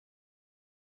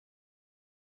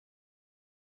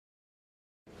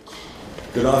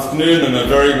Good afternoon and a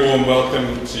very warm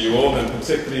welcome to you all, and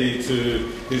particularly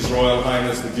to His Royal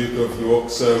Highness the Duke of York,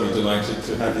 sir. We're delighted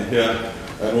to have you here.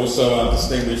 And also our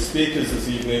distinguished speakers this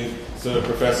evening, Sir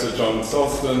Professor John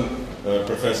Sulston,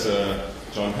 Professor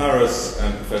John Harris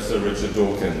and Professor Richard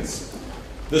Dawkins.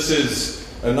 This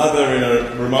is another in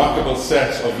a remarkable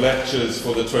set of lectures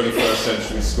for the 21st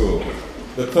Century School.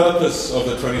 The purpose of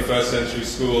the 21st Century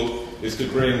School is to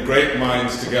bring great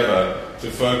minds together to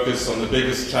focus on the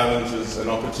biggest challenges and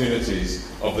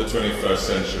opportunities of the 21st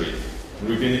century. And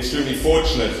we've been extremely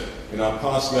fortunate in our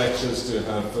past lectures to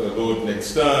have Lord Nick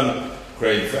Stern,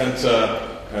 Craig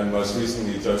Venter, and most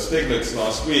recently Joe Stiglitz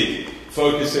last week,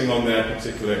 focusing on their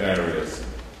particular areas.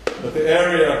 But the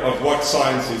area of what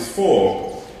science is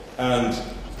for and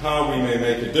how we may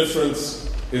make a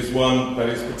difference is one that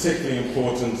is particularly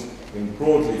important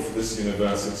broadly for this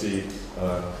university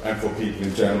and for people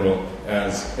in general,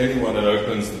 as anyone that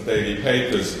opens the daily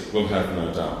papers will have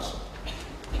no doubt.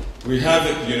 We have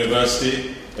at the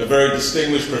university a very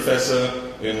distinguished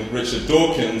professor in Richard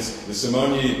Dawkins, the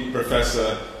Simony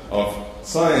Professor of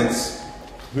Science,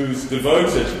 who's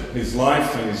devoted his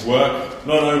life and his work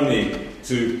not only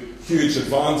to huge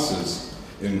advances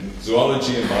in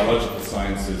zoology and biological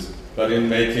sciences, but in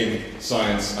making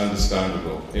science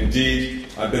understandable. Indeed,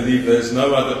 I believe there's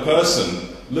no other person,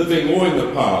 living or in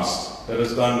the past, that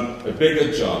has done a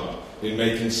bigger job in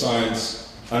making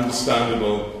science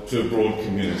understandable to a broad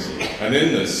community. And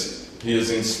in this, he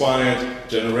has inspired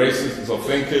generations of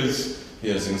thinkers, he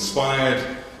has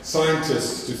inspired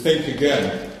scientists to think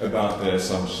again about their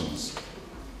assumptions.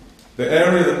 The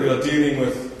area that we are dealing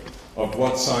with of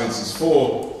what science is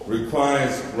for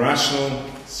requires rational,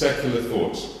 secular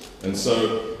thought. And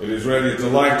so it is really a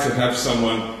delight to have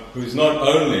someone who is not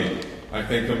only, I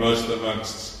think, amongst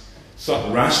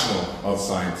rational of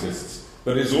scientists,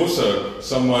 but is also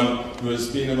someone who has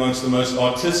been amongst the most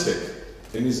artistic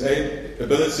in his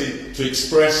ability to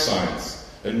express science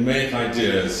and make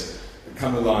ideas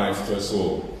come alive to us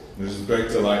all. And it is a great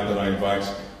delight that I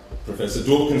invite Professor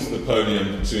Dawkins to the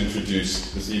podium to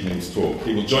introduce this evening's talk.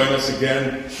 He will join us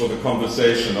again for the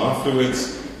conversation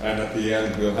afterwards, and at the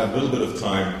end we'll have a little bit of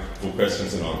time for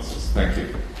questions and answers. Thank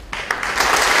you.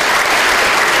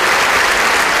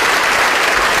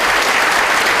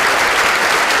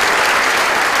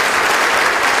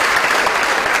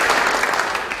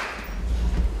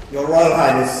 Your Royal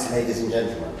Highness, ladies and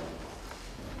gentlemen,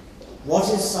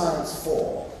 what is science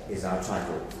for is our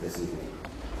title for this evening.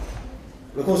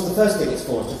 Of course, the first thing it's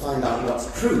for is to find out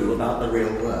what's true about the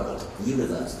real world, the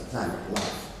universe, the planet,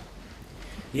 life.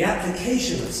 The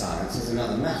application of science is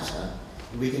another matter.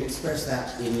 We can express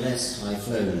that in less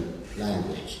high-flown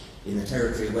language, in the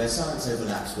territory where science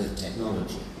overlaps with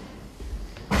technology.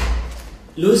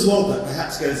 Lewis Walcott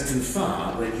perhaps goes too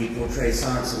far when he portrays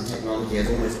science and technology as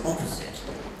almost opposite.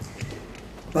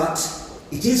 But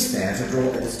it is fair to draw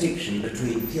a distinction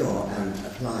between pure and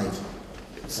applied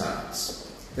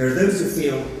science. There are those who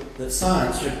feel that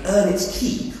science should earn its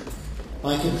keep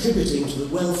by contributing to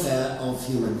the welfare of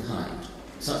humankind.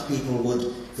 Such people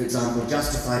would, for example,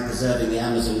 justify preserving the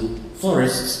Amazon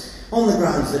forests on the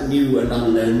grounds that new and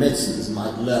unknown medicines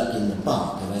might lurk in the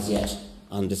bark of as yet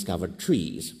undiscovered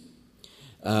trees.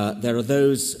 There are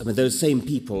those same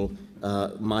people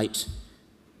might,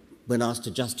 when asked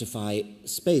to justify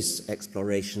space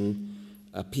exploration,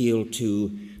 appeal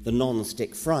to the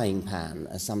non-stick frying pan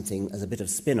as a bit of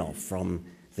spin-off from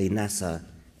the NASA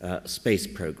space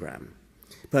program.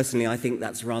 Personally, I think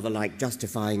that's rather like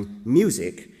justifying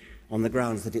music on the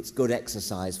grounds that it's good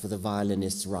exercise for the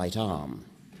violinist's right arm.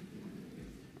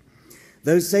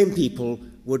 Those same people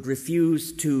would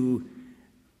refuse to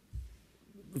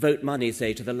vote money,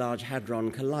 say, to the Large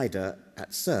Hadron Collider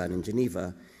at CERN in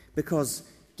Geneva, because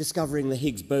discovering the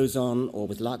Higgs boson, or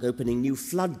with luck opening new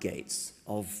floodgates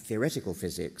of theoretical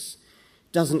physics,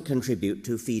 doesn't contribute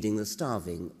to feeding the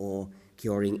starving or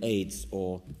curing AIDS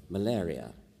or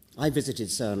malaria. I visited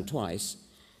CERN twice,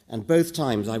 and both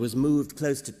times I was moved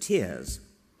close to tears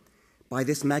by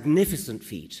this magnificent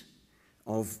feat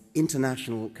of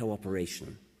international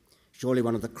cooperation, surely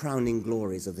one of the crowning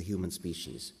glories of the human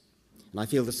species. And I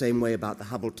feel the same way about the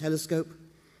Hubble telescope,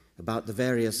 about the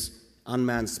various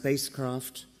unmanned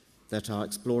spacecraft that are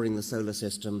exploring the solar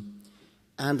system,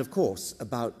 and of course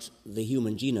about the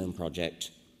Human Genome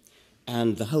Project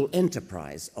and the whole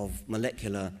enterprise of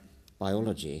molecular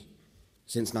biology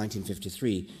since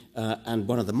 1953. And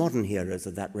one of the modern heroes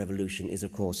of that revolution is,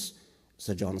 of course,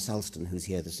 Sir John Sulston, who's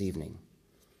here this evening.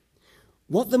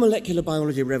 What the molecular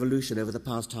biology revolution over the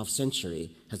past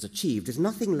half-century has achieved is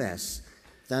nothing less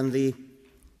than the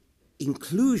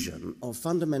inclusion of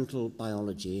fundamental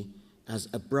biology as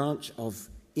a branch of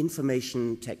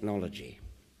information technology.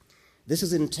 This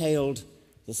has entailed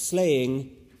the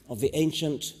slaying of the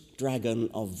ancient dragon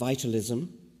of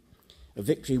vitalism, a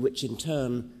victory which in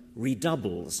turn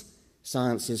redoubles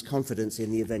science's confidence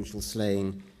in the eventual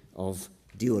slaying of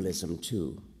dualism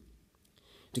too.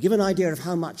 To give an idea of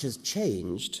how much has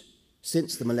changed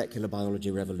since the molecular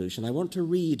biology revolution, I want to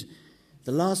read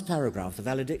the last paragraph, the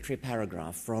valedictory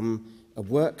paragraph, from a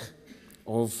work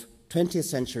of 20th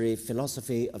century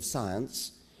philosophy of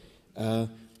science,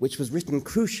 which was written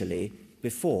crucially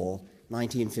before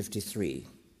 1953.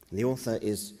 The author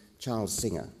is Charles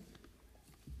Singer.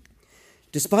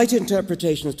 Despite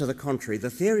interpretations to the contrary, the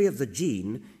theory of the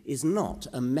gene is not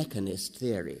a mechanist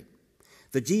theory.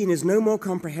 The gene is no more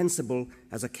comprehensible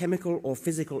as a chemical or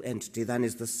physical entity than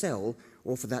is the cell,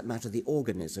 or for that matter, the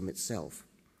organism itself.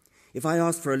 If I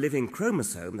ask for a living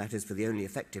chromosome, that is, for the only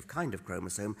effective kind of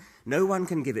chromosome, no one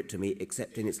can give it to me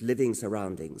except in its living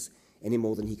surroundings, any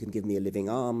more than he can give me a living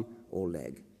arm or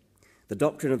leg. The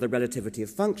doctrine of the relativity of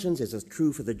functions is as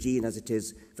true for the gene as it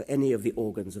is for any of the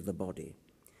organs of the body.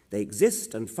 They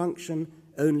exist and function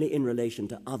only in relation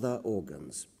to other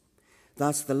organs.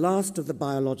 Thus, the last of the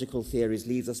biological theories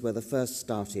leaves us where the first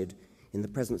started, in the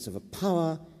presence of a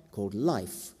power called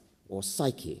life or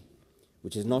psyche,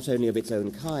 which is not only of its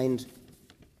own kind,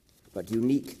 but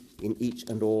unique in each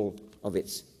and all of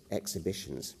its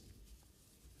exhibitions.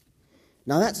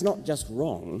 Now, that's not just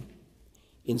wrong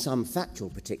in some factual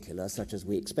particular, such as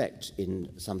we expect in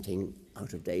something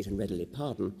out of date and readily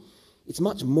pardon. It's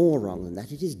much more wrong than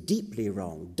that. It is deeply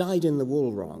wrong,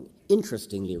 dyed-in-the-wool wrong,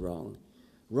 interestingly wrong,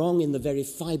 wrong in the very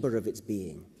fibre of its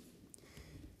being.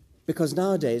 Because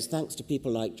nowadays, thanks to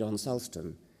people like John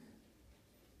Sulston,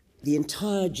 the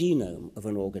entire genome of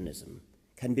an organism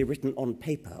can be written on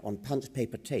paper, on punched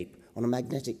paper tape, on a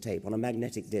magnetic tape, on a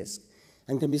magnetic disc,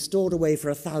 and can be stored away for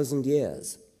 1,000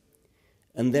 years,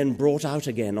 and then brought out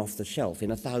again off the shelf in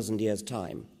 1,000 years'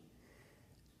 time.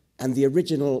 And the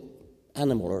original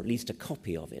animal, or at least a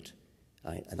copy of it,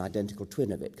 an identical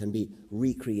twin of it, can be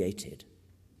recreated.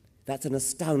 That's an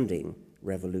astounding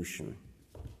revolution.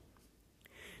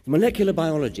 Molecular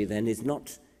biology, then, is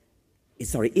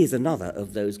another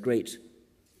of those great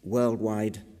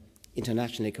worldwide,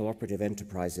 internationally cooperative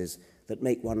enterprises that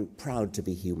make one proud to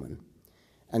be human.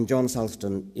 And John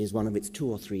Sulston is one of its 2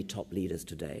 or 3 top leaders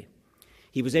today.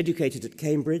 He was educated at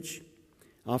Cambridge.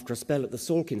 After a spell at the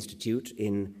Salk Institute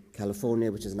in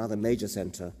California, which is another major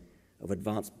center of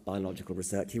advanced biological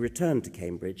research, he returned to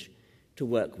Cambridge to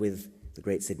work with the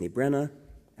great Sidney Brenner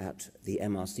at the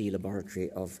MRC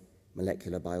Laboratory of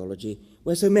Molecular Biology,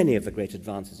 where so many of the great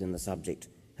advances in the subject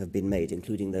have been made,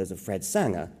 including those of Fred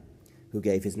Sanger, who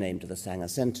gave his name to the Sanger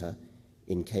Center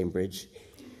in Cambridge.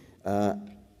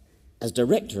 As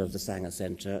director of the Sanger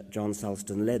Center, John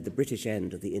Sulston led the British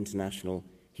end of the International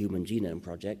Human Genome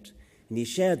Project, and he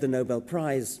shared the Nobel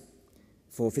Prize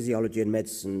for Physiology and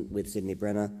Medicine with Sidney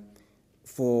Brenner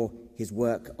for his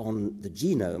work on the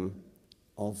genome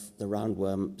of the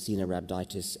roundworm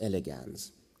Caenorhabditis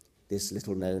elegans, this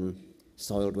little-known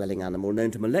soil-dwelling animal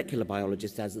known to molecular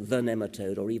biologists as the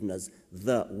nematode or even as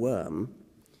the worm,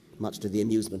 much to the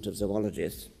amusement of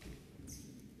zoologists,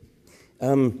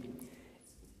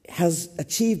 has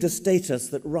achieved a status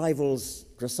that rivals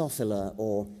Drosophila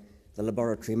or the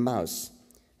laboratory mouse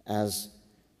as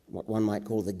what one might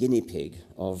call the guinea pig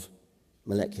of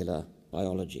molecular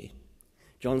biology.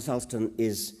 John Sulston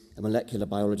is a molecular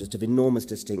biologist of enormous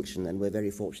distinction, and we're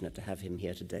very fortunate to have him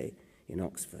here today in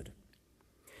Oxford.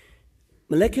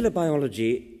 Molecular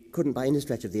biology couldn't by any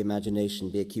stretch of the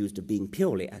imagination be accused of being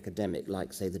purely academic,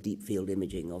 like, say, the deep field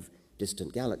imaging of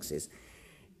distant galaxies.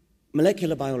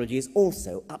 Molecular biology is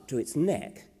also up to its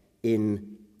neck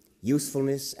in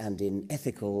usefulness and in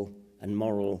ethical and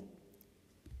moral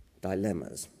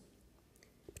dilemmas,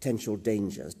 potential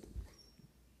dangers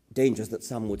that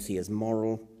some would see as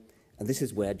moral, and this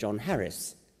is where John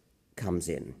Harris comes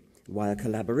in, why a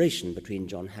collaboration between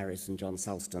John Harris and John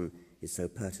Sulston is so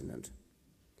pertinent.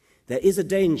 There is a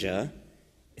danger,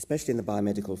 especially in the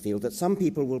biomedical field, that some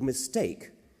people will mistake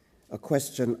a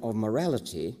question of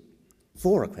morality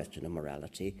for a question of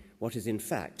morality, what is in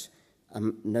fact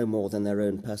no more than their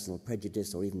own personal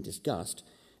prejudice or even disgust,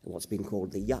 what's been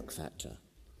called the yuck factor.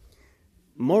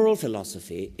 Moral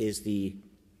philosophy is the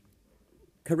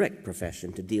correct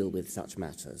profession to deal with such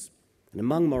matters. And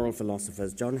among moral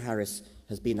philosophers, John Harris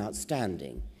has been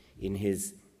outstanding in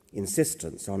his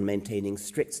insistence on maintaining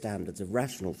strict standards of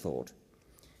rational thought,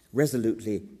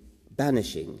 resolutely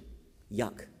banishing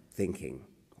yuck thinking,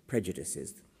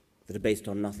 prejudices that are based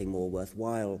on nothing more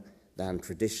worthwhile than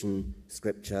tradition,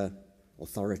 scripture,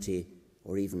 authority,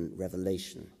 or even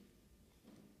revelation.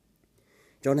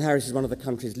 John Harris is one of the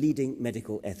country's leading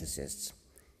medical ethicists.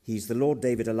 He's the Lord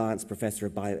David Alliance Professor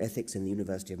of Bioethics in the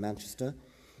University of Manchester.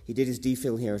 He did his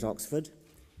DPhil here at Oxford,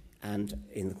 and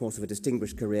in the course of a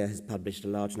distinguished career has published a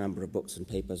large number of books and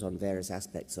papers on various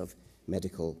aspects of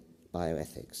medical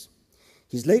bioethics.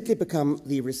 He's lately become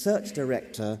the Research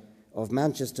Director of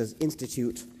Manchester's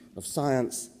Institute of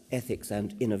Science, Ethics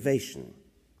and Innovation.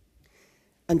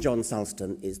 And John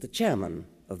Sulston is the chairman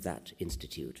of that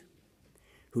institute,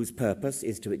 whose purpose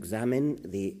is to examine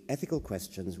the ethical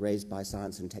questions raised by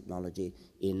science and technology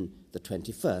in the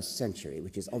 21st century,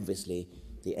 which is obviously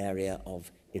the area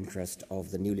of interest of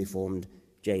the newly formed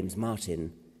James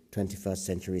Martin 21st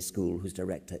Century School, whose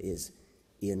director is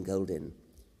Ian Goldin,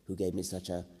 who gave me such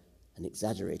an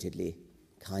exaggeratedly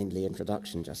kindly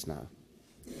introduction just now.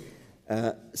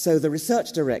 So the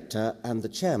research director and the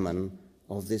chairman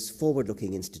of this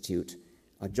forward-looking institute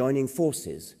are joining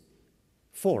forces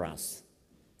for us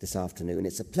this afternoon.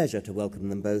 It's a pleasure to welcome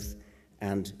them both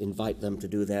and invite them to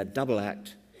do their double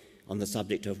act on the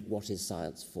subject of what is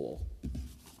science for.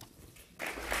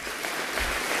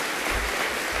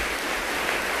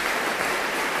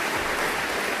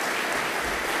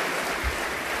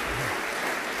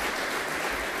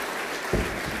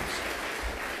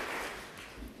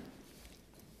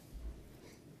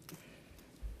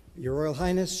 Your Royal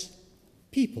Highness,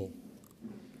 people.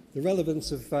 The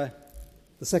relevance of the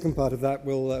second part of that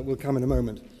will come in a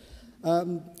moment.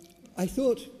 I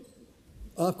thought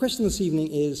our question this evening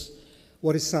is,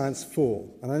 what is science for?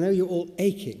 And I know you're all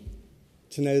aching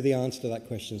to know the answer to that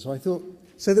question, so I thought,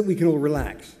 so that we can all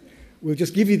relax, we'll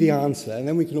just give you the answer and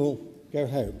then we can all go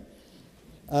home.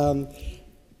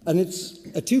 And it's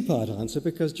a two-part answer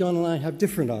because John and I have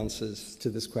different answers to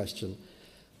this question.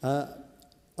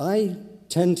 I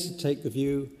tend to take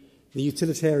the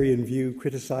utilitarian view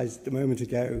criticised a moment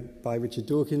ago by Richard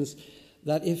Dawkins,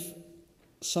 that if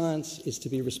science is to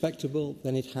be respectable,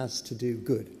 then it has to do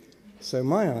good. So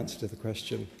my answer to the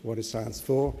question, what is science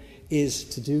for, is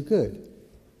to do good.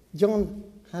 John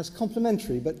has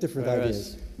complementary but different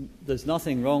ideas. There's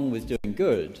nothing wrong with doing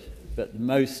good, but the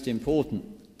most important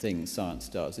thing science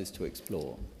does is to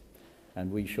explore. And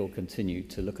we shall continue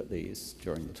to look at these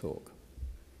during the talk.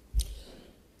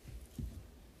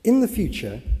 In the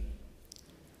future,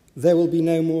 there will be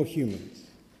no more humans.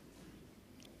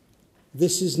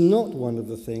 This is not one of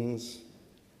the things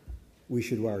we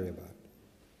should worry about.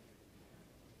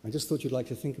 I just thought you'd like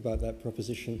to think about that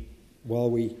proposition while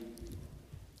we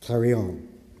carry on.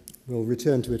 We'll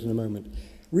return to it in a moment.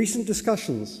 Recent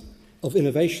discussions of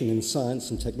innovation in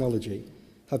science and technology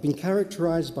have been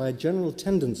characterized by a general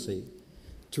tendency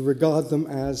to regard them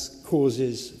as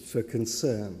causes for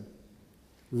concern,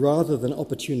 rather than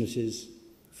opportunities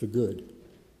for good.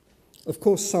 Of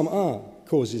course, some are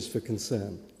causes for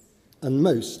concern, and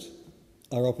most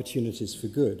are opportunities for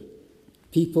good.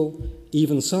 People,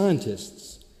 even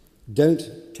scientists, don't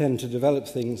tend to develop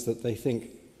things that they think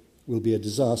will be a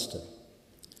disaster.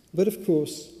 But of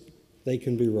course, they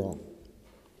can be wrong.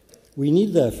 We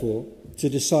need, therefore, to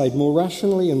decide more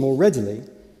rationally and more readily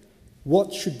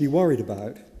what should be worried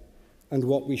about and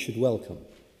what we should welcome.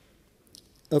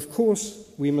 Of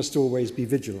course, we must always be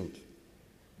vigilant.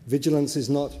 Vigilance is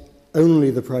not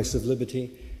only the price of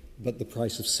liberty, but the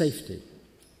price of safety.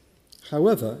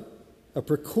 However, a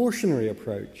precautionary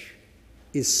approach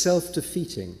is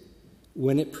self-defeating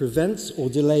when it prevents or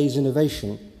delays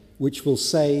innovation which will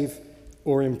save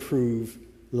or improve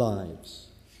lives.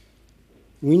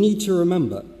 We need to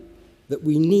remember that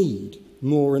we need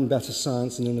more and better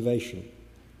science and innovation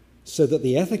so that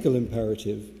the ethical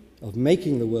imperative of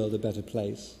making the world a better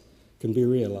place can be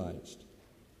realized.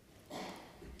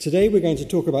 Today we're going to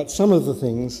talk about some of the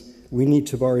things we need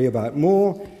to worry about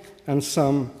more and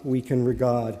some we can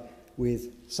regard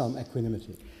with some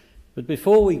equanimity. But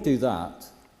before we do that,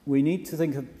 we need to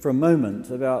think for a moment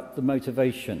about the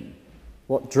motivation,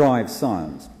 what drives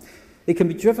science. It can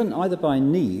be driven either by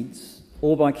needs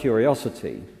or by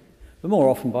curiosity, but more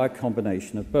often by a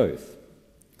combination of both.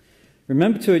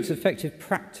 Remember too, its effective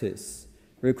practice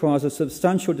requires a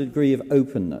substantial degree of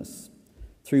openness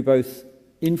through both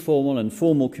informal and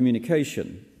formal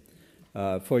communication.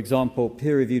 For example,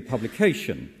 peer-reviewed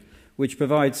publication, which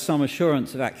provides some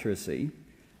assurance of accuracy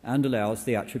and allows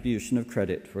the attribution of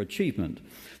credit for achievement.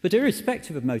 But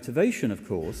irrespective of motivation, of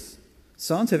course,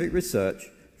 scientific research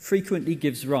frequently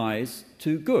gives rise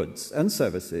to goods and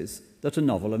services that are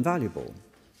novel and valuable,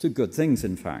 to good things,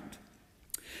 in fact.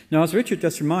 Now, as Richard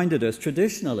just reminded us,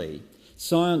 traditionally,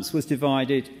 science was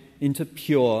divided into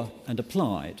pure and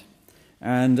applied.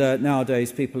 And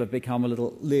nowadays, people have become a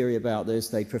little leery about this.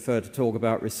 They prefer to talk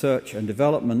about research and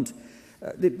development.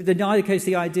 In either case,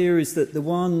 the idea is that the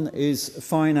one is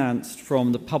financed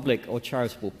from the public or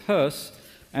charitable purse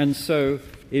and so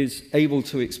is able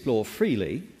to explore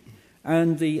freely,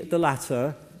 and the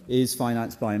latter is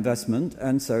financed by investment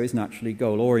and so is naturally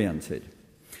goal-oriented.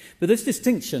 But this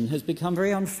distinction has become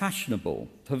very unfashionable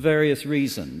for various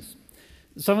reasons.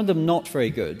 Some of them not very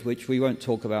good, which we won't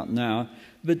talk about now,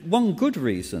 but one good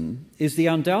reason is the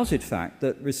undoubted fact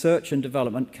that research and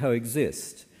development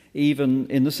coexist, even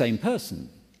in the same person,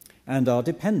 and are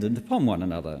dependent upon one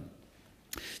another.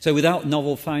 So without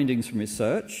novel findings from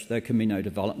research, there can be no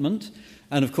development,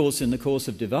 and of course in the course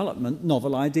of development,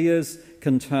 novel ideas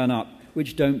can turn up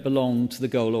which don't belong to the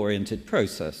goal-oriented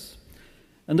process.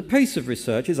 And the pace of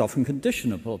research is often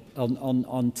conditional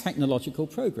on technological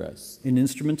progress, in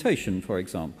instrumentation, for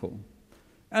example,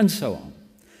 and so on.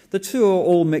 The two are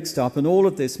all mixed up, and all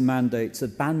of this mandates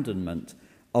abandonment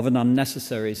of an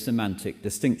unnecessary semantic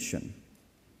distinction.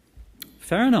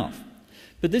 Fair enough,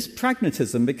 but this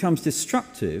pragmatism becomes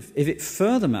destructive if it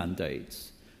further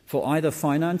mandates, for either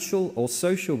financial or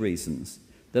social reasons,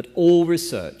 that all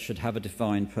research should have a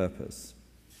defined purpose.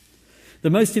 The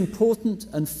most important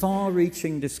and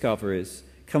far-reaching discoveries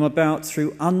come about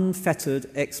through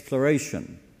unfettered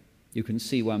exploration. You can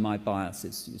see where my bias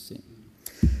is, you see.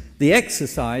 The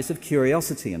exercise of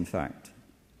curiosity, in fact.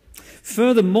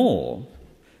 Furthermore,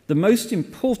 the most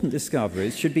important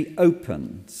discoveries should be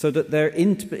open so that their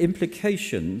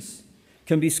implications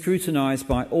can be scrutinized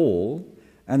by all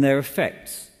and their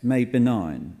effects made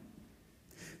benign.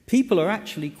 People are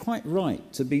actually quite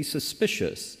right to be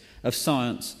suspicious of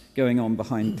science going on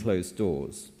behind closed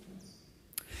doors.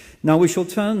 Now, we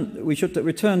should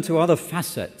return to other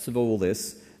facets of all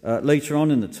this later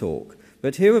on in the talk,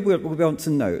 but here we want to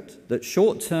note that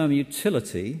short-term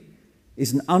utility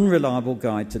is an unreliable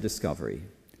guide to discovery.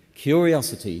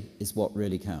 Curiosity is what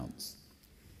really counts.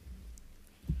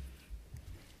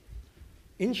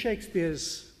 In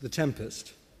Shakespeare's The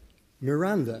Tempest,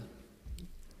 Miranda,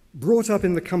 brought up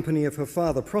in the company of her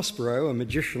father Prospero, a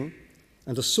magician,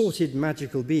 and assorted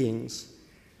magical beings,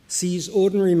 sees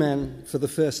ordinary men for the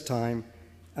first time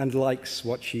and likes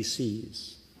what she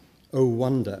sees. Oh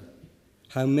wonder,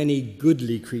 how many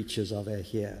goodly creatures are there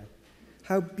here!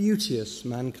 How beauteous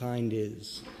mankind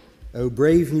is! Oh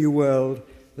brave new world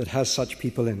that has such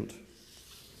people in it.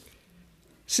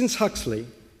 Since Huxley,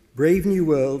 brave new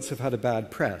worlds have had a bad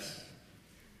press,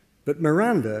 but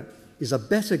Miranda is a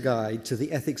better guide to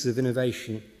the ethics of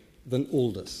innovation than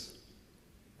Aldous.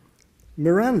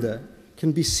 Miranda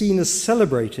can be seen as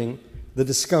celebrating the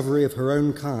discovery of her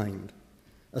own kind,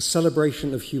 a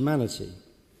celebration of humanity,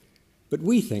 but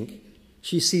we think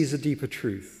she sees a deeper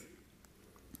truth.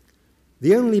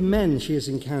 The only men she has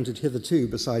encountered hitherto,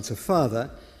 besides her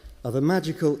father, are the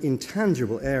magical,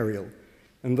 intangible Ariel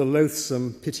and the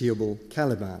loathsome, pitiable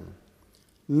Caliban.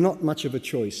 Not much of a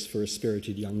choice for a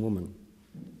spirited young woman.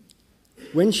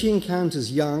 When she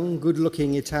encounters young,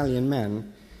 good-looking Italian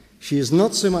men, she is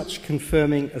not so much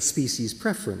confirming a species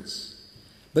preference,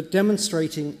 but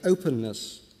demonstrating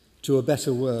openness to a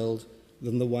better world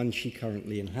than the one she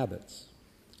currently inhabits,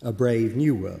 a brave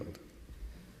new world.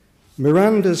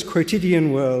 Miranda's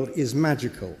quotidian world is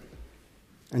magical,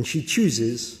 and she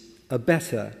chooses a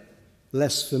better,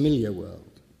 less familiar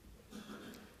world.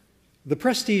 The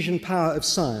prestige and power of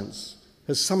science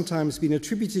has sometimes been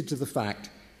attributed to the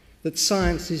fact that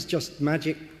science is just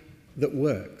magic that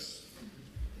works.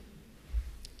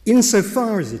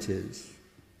 Insofar as it is,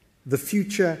 the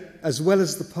future as well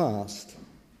as the past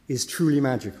is truly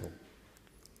magical,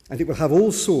 and it will have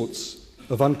all sorts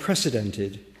of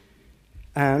unprecedented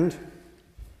and,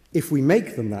 if we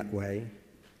make them that way,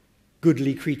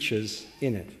 goodly creatures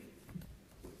in it.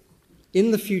 In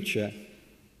the future,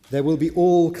 there will be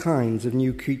all kinds of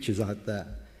new creatures out there,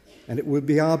 and it will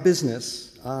be our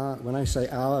business, when I say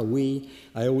our, we,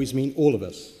 I always mean all of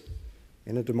us.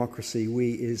 In a democracy,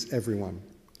 we is everyone.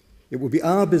 It will be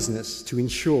our business to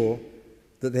ensure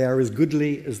that they are as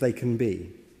goodly as they can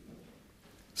be.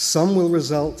 Some will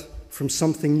result from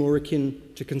something more akin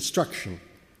to construction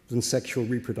than sexual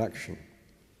reproduction.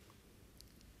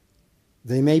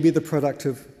 They may be the product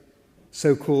of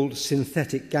so-called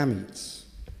synthetic gametes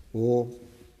or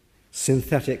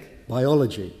synthetic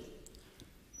biology.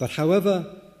 But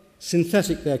however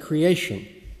synthetic their creation,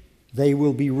 they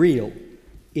will be real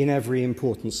in every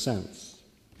important sense.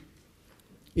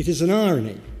 It is an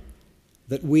irony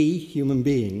that we, human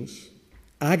beings,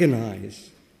 agonize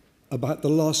about the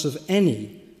loss of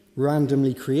any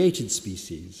randomly created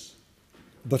species,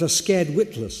 but are scared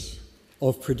witless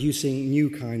of producing new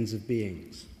kinds of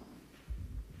beings.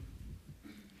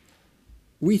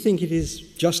 We think it is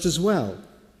just as well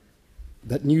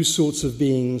that new sorts of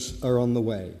beings are on the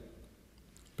way.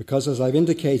 Because, as I've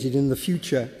indicated, in the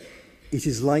future, it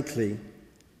is likely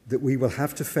that we will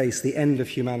have to face the end of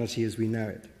humanity as we know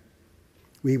it.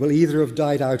 We will either have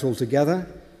died out altogether,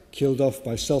 killed off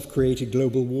by self-created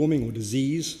global warming or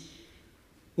disease,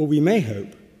 or we may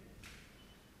hope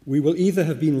we will either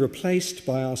have been replaced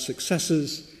by our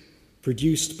successors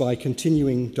produced by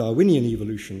continuing Darwinian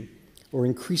evolution, or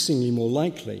increasingly more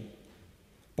likely,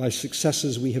 by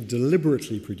successors we have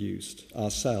deliberately produced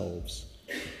ourselves,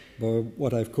 by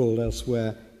what I've called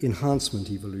elsewhere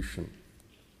enhancement evolution.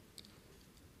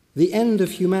 The end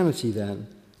of humanity, then,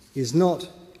 is not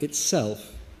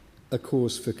itself a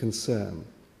cause for concern.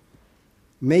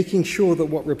 Making sure that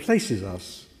what replaces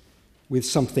us with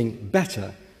something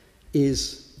better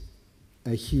is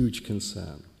a huge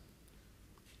concern.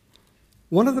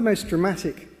 One of the most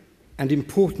dramatic and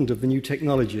important of the new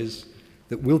technologies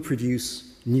that will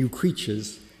produce new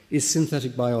creatures is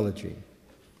synthetic biology.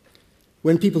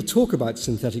 When people talk about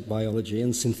synthetic biology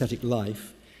and synthetic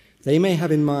life, they may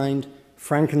have in mind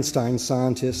Frankenstein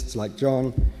scientists like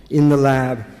John in the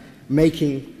lab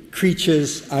making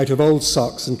creatures out of old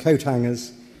socks and coat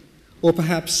hangers, or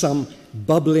perhaps some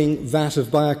bubbling vat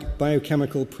of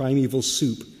biochemical primeval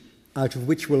soup out of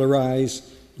which will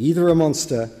arise either a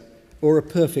monster or a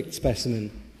perfect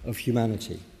specimen of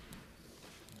humanity.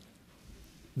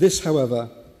 This, however,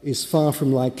 is far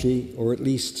from likely, or at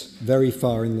least very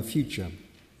far in the future.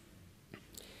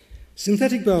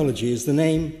 Synthetic biology is the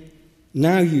name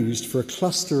now used for a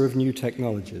cluster of new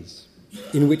technologies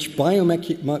in which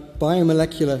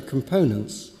biomolecular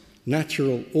components,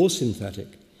 natural or synthetic,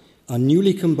 are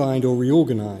newly combined or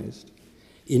reorganized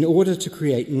in order to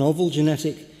create novel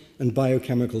genetic and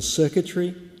biochemical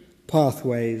circuitry,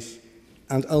 pathways,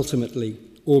 and ultimately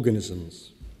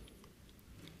organisms.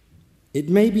 It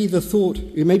may be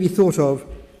thought of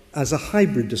as a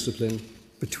hybrid discipline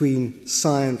between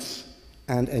science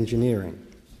and engineering.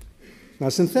 Now,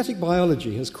 synthetic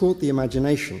biology has caught the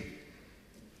imagination,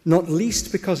 not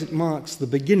least because it marks the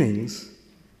beginnings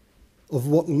of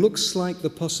what looks like the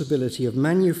possibility of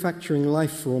manufacturing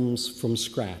life forms from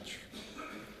scratch,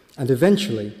 and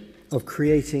eventually of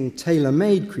creating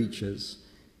tailor-made creatures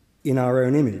in our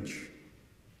own image,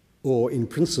 or in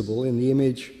principle in the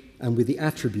image and with the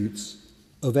attributes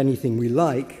of anything we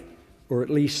like, or at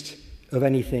least of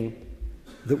anything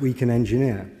that we can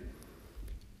engineer.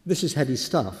 This is heady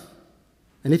stuff,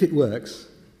 and if it works,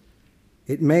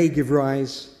 it may give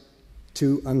rise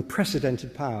to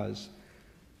unprecedented powers,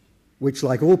 which,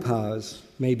 like all powers,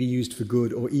 may be used for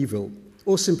good or evil,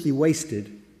 or simply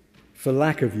wasted for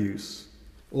lack of use,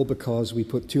 or because we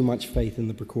put too much faith in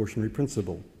the precautionary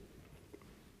principle.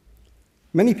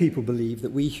 Many people believe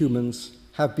that we humans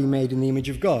have been made in the image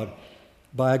of God,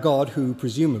 by a God who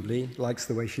presumably likes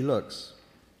the way she looks.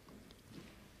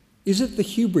 Is it the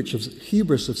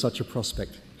hubris of such a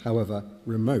prospect, however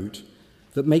remote,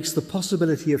 that makes the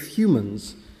possibility of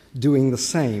humans doing the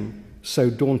same so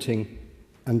daunting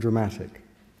and dramatic?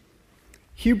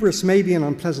 Hubris may be an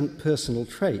unpleasant personal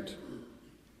trait,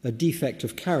 a defect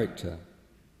of character.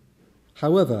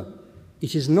 However,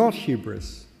 it is not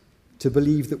hubris to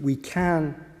believe that we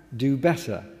can do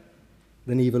better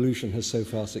than evolution has so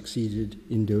far succeeded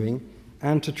in doing,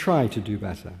 and to try to do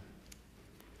better.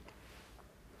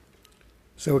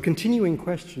 So a continuing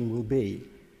question will be,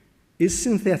 is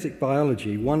synthetic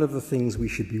biology one of the things we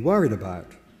should be worried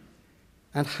about?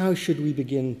 And how should we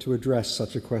begin to address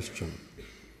such a question?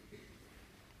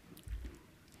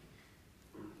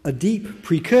 A deep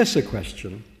precursor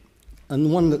question,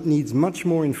 and one that needs much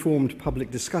more informed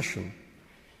public discussion,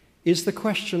 is the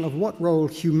question of what role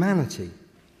humanity,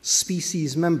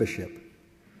 species membership,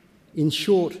 in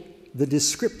short, the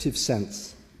descriptive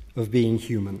sense of being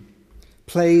human,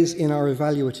 plays in our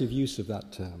evaluative use of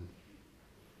that term,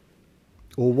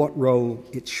 or what role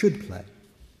it should play.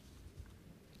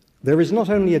 There is not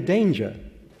only a danger,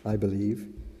 I believe,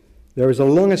 there is a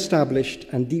long-established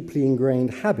and deeply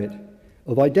ingrained habit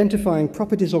of identifying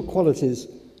properties or qualities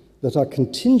that are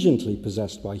contingently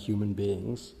possessed by human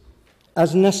beings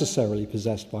as necessarily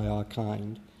possessed by our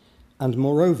kind, and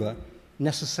moreover,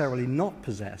 necessarily not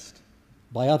possessed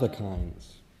by other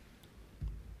kinds.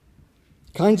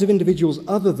 Kinds of individuals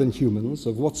other than humans,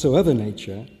 of whatsoever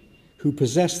nature, who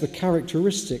possess the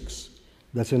characteristics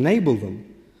that enable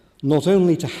them not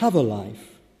only to have a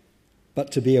life,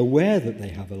 but to be aware that they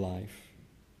have a life,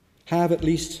 have, at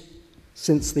least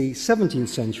since the 17th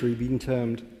century, been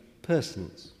termed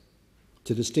persons,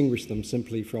 to distinguish them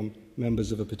simply from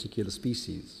members of a particular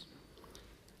species.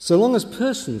 So long as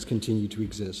persons continue to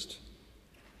exist,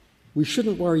 we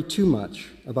shouldn't worry too much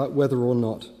about whether or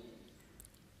not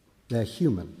they're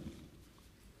human.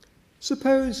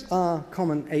 Suppose our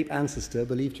common ape ancestor,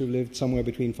 believed to have lived somewhere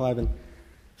between 5 and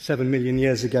 7 million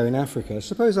years ago in Africa,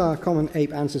 suppose our common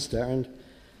ape ancestor and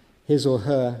his or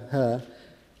her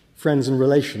friends and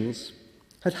relations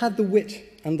had had the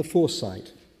wit and the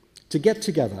foresight to get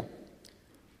together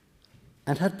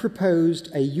and had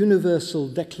proposed a universal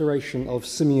declaration of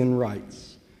simian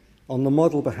rights on the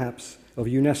model, perhaps, of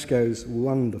UNESCO's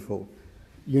wonderful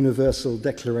Universal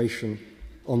Declaration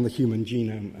on the Human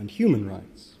Genome and Human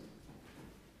Rights.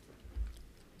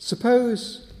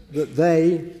 Suppose that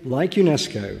they, like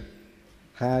UNESCO,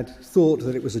 had thought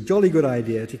that it was a jolly good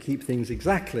idea to keep things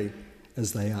exactly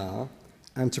as they are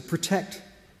and to protect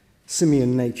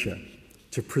simian nature,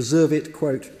 to preserve it,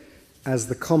 quote, as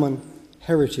the common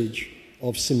heritage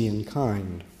of simian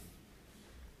kind.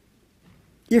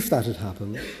 If that had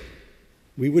happened,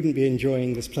 we wouldn't be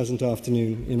enjoying this pleasant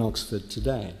afternoon in Oxford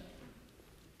today.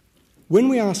 When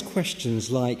we ask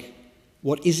questions like,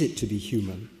 what is it to be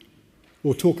human?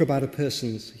 Or talk about a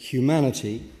person's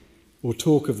humanity, or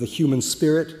talk of the human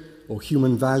spirit, or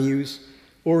human values,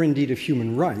 or indeed of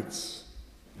human rights,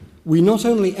 we not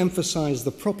only emphasize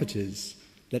the properties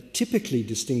that typically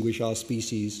distinguish our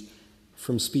species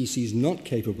from species not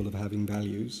capable of having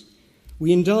values,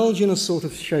 we indulge in a sort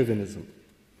of chauvinism,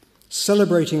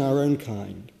 celebrating our own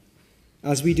kind,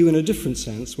 as we do in a different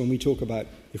sense when we talk about,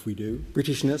 if we do,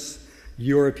 Britishness,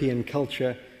 European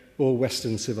culture, or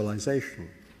Western civilization.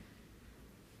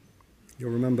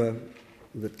 You'll remember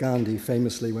that Gandhi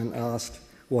famously, when asked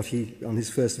on his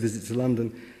first visit to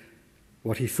London,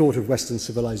 what he thought of Western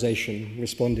civilization,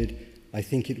 responded, "I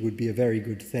think it would be a very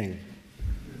good thing."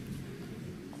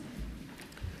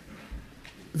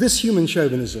 This human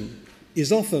chauvinism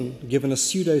is often given a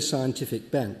pseudo-scientific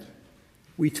bent.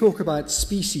 We talk about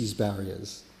species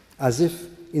barriers as if,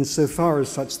 insofar as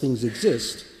such things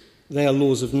exist, they are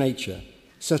laws of nature,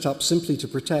 set up simply to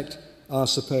protect our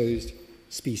supposed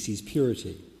species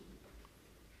purity.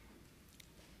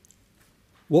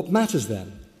 What matters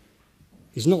then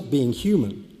is not being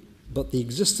human, but the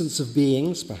existence of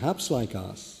beings, perhaps like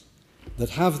us,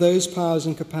 that have those powers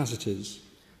and capacities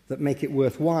that make it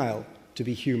worthwhile to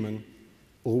be human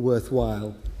or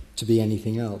worthwhile to be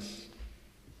anything else.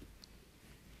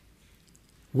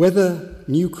 Whether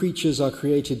new creatures are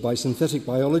created by synthetic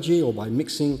biology or by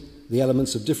mixing the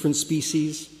elements of different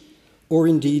species, or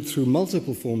indeed through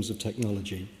multiple forms of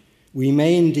technology, we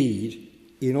may indeed,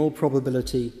 in all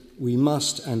probability, we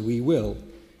must and we will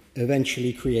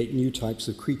eventually create new types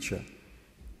of creature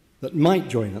that might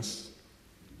join us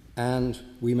and,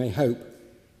 we may hope,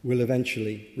 will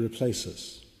eventually replace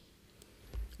us.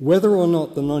 Whether or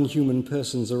not the non-human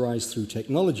persons arise through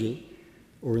technology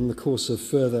or in the course of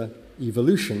further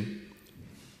evolution,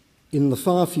 in the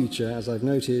far future, as I've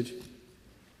noted,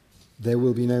 there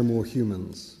will be no more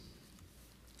humans.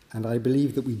 And I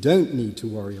believe that we don't need to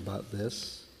worry about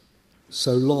this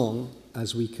so long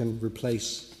as we can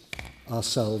replace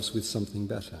ourselves with something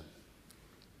better.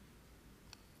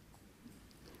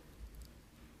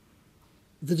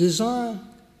 The desire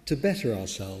to better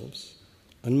ourselves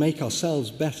and make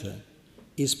ourselves better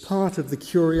is part of the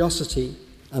curiosity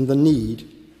and the need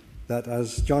that,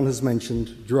 as John has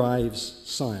mentioned, drives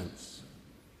science.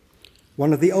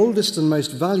 One of the oldest and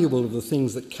most valuable of the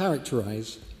things that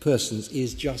characterize persons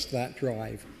is just that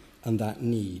drive and that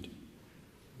need.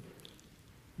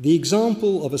 The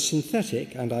example of a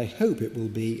synthetic, and I hope it will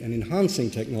be an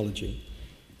enhancing technology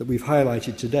that we've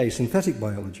highlighted today, synthetic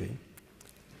biology,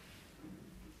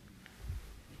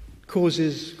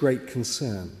 causes great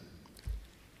concern.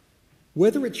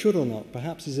 Whether it should or not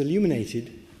perhaps is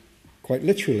illuminated, quite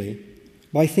literally,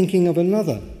 by thinking of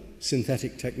another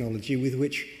synthetic technology with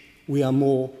which we are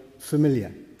more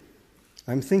familiar.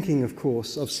 I'm thinking, of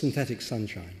course, of synthetic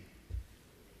sunshine.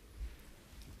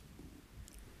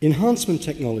 Enhancement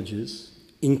technologies,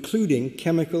 including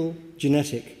chemical,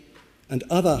 genetic, and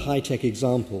other high-tech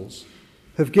examples,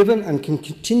 have given and can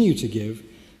continue to give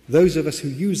those of us who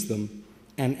use them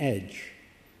an edge,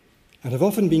 and have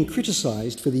often been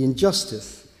criticized for the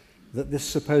injustice that this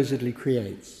supposedly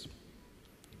creates.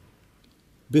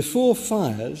 Before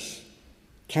fires,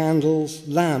 candles,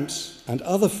 lamps, and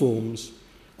other forms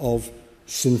of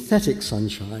synthetic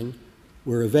sunshine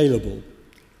were available,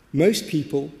 most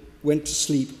people went to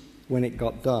sleep when it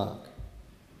got dark.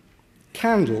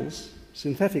 Candles,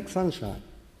 synthetic sunshine,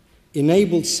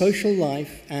 enabled social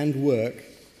life and work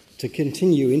to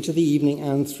continue into the evening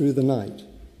and through the night,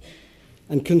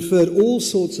 and conferred all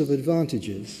sorts of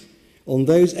advantages on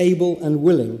those able and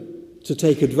willing to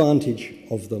take advantage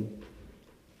of them,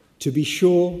 to be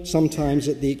sure sometimes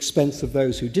at the expense of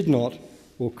those who did not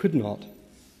or could not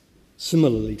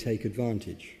similarly take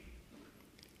advantage.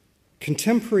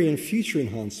 Contemporary and future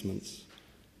enhancements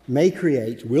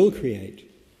will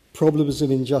create problems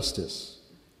of injustice,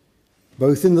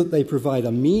 both in that they provide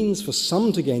a means for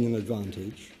some to gain an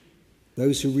advantage,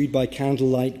 those who read by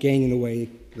candlelight gain in a way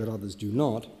that others do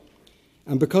not,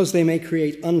 and because they may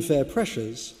create unfair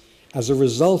pressures as a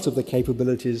result of the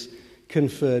capabilities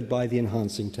conferred by the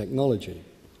enhancing technology,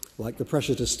 like the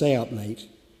pressure to stay up late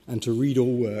and to read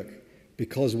or work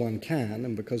because one can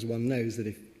and because one knows that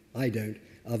if I don't,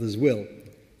 others will,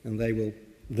 and they will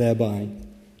thereby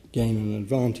gain an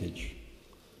advantage.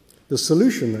 The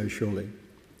solution, though, surely,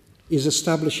 is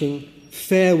establishing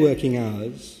fair working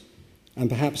hours and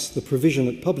perhaps the provision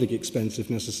at public expense, if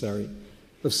necessary,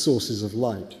 of sources of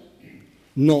light,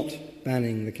 not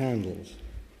banning the candles.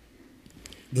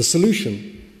 The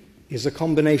solution is a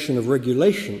combination of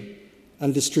regulation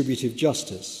and distributive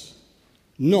justice,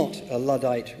 not a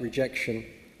Luddite rejection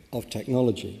of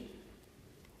technology.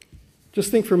 Just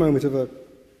think for a moment of a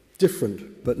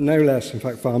different, but no less, in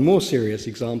fact, far more serious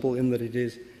example in that it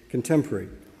is contemporary.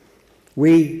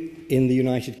 We, in the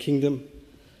United Kingdom,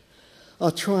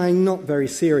 are trying not very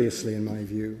seriously, in my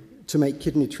view, to make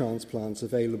kidney transplants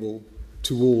available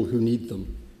to all who need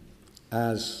them,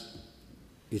 as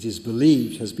it is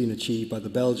believed has been achieved by the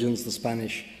Belgians, the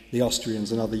Spanish, the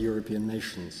Austrians, and other European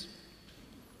nations.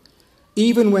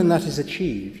 Even when that is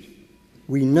achieved,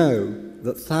 we know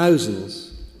that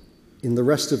thousands in the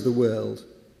rest of the world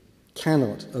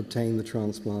cannot obtain the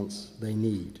transplants they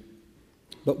need.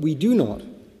 But we do not,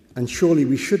 and surely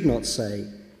we should not say,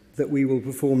 that we will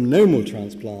perform no more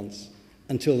transplants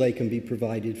until they can be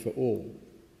provided for all.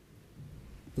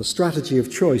 The strategy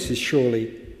of choice is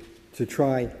surely to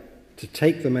try to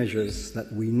take the measures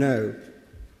that we know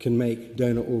can make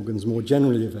donor organs more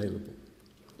generally available.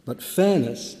 But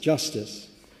fairness, justice,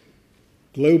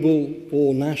 global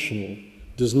or national,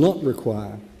 does not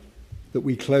require that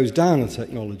we close down a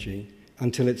technology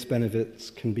until its benefits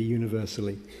can be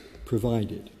universally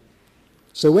provided.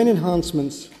 So when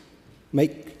enhancements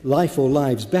make life or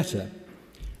lives better,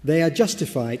 they are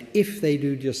justified if they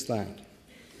do just that.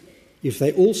 If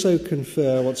they also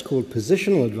confer what's called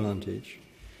positional advantage,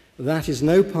 that is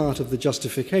no part of the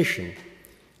justification,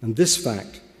 and this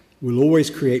fact will always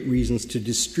create reasons to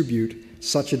distribute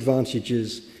such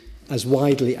advantages as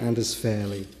widely and as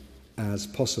fairly as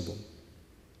possible.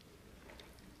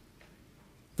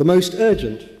 The most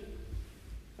urgent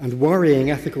and worrying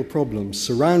ethical problems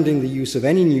surrounding the use of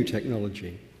any new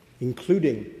technology,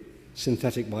 including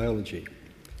synthetic biology,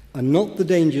 are not the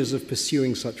dangers of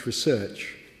pursuing such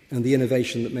research and the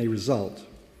innovation that may result.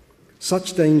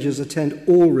 Such dangers attend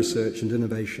all research and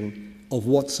innovation of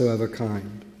whatsoever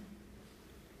kind,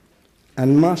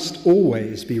 and must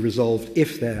always be resolved,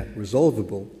 if they're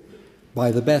resolvable,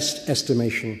 by the best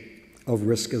estimation of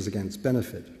risk as against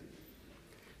benefit.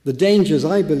 The dangers,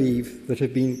 I believe, that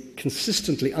have been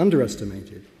consistently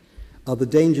underestimated are the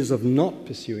dangers of not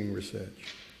pursuing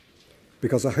research,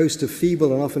 because a host of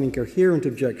feeble and often incoherent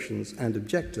objections and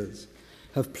objectors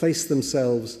have placed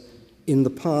themselves in the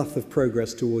path of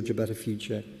progress towards a better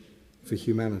future for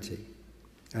humanity,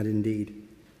 and indeed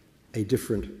a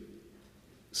different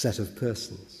set of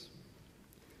persons.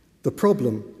 The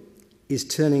problem is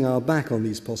turning our back on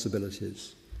these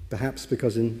possibilities, perhaps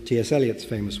because in T.S. Eliot's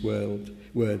famous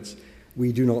words,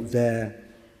 we do not dare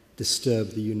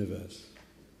disturb the universe.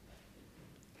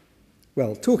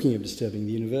 Well, talking of disturbing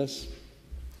the universe,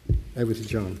 over to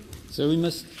John. So we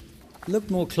must look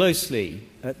more closely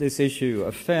at this issue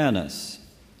of fairness,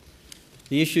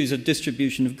 the issues of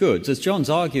distribution of goods. As John's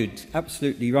argued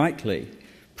absolutely rightly,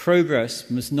 progress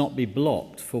must not be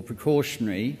blocked for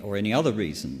precautionary or any other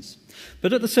reasons.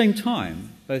 But at the same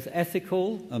time, both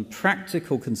ethical and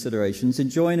practical considerations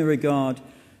enjoin a regard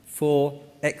for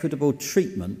equitable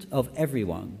treatment of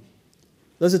everyone.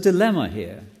 There's a dilemma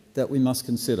here that we must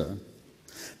consider.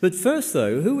 But first,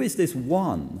 though, who is this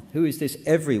one, who is this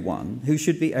everyone who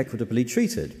should be equitably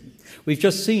treated? We've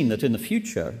just seen that in the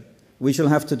future we shall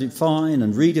have to define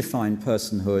and redefine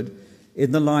personhood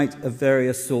in the light of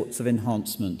various sorts of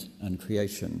enhancement and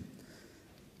creation.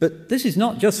 But this is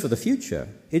not just for the future,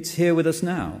 it's here with us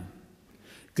now.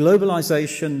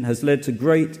 Globalization has led to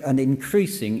great and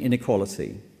increasing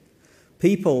inequality.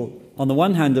 People, on the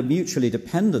one hand, are mutually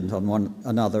dependent on one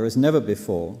another as never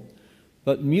before,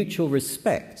 but mutual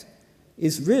respect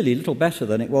is really little better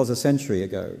than it was a century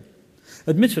ago.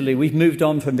 Admittedly, we've moved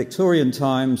on from Victorian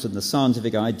times and the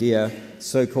scientific idea,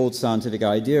 so-called scientific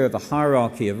idea, of a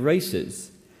hierarchy of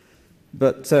races.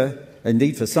 But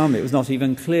indeed, for some, it was not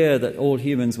even clear that all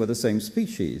humans were the same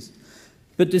species.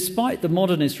 But despite the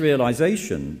modernist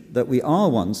realization that we are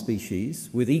one species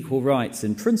with equal rights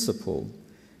in principle,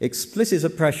 explicit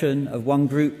oppression of one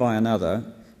group by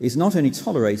another is not only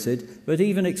tolerated, but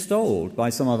even extolled by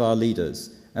some of our leaders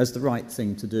as the right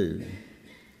thing to do.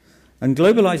 And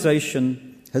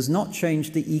globalization has not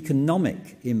changed the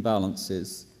economic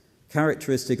imbalances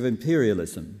characteristic of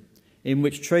imperialism, in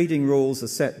which trading rules are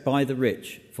set by the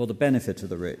rich for the benefit of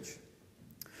the rich.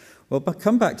 Well, I'll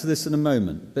come back to this in a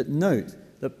moment, but note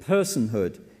that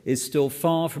personhood is still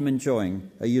far from enjoying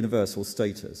a universal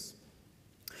status.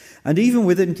 And even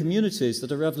within communities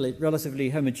that are relatively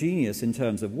homogeneous in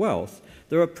terms of wealth,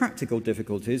 there are practical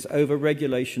difficulties over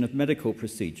regulation of medical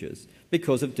procedures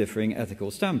because of differing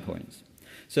ethical standpoints.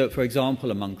 So, for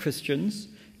example, among Christians,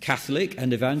 Catholic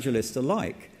and evangelist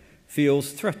alike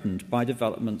feels threatened by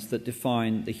developments that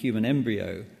define the human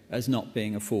embryo as not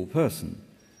being a full person.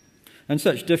 And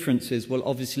such differences will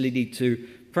obviously lead to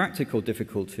practical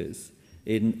difficulties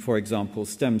in, for example,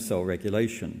 stem cell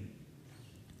regulation.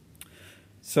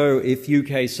 So if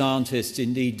UK scientists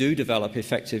indeed do develop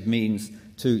effective means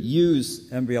to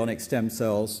use embryonic stem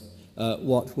cells,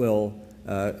 what will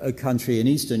a country in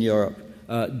Eastern Europe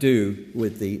do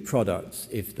with the products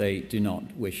if they do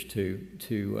not wish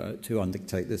to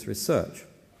undertake this research?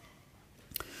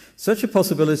 Such a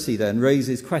possibility then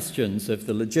raises questions of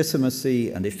the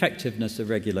legitimacy and effectiveness of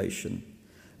regulation.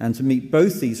 And to meet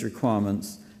both these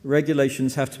requirements,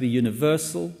 regulations have to be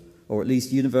universal, or at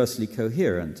least universally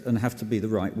coherent, and have to be the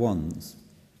right ones.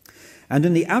 And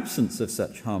in the absence of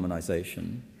such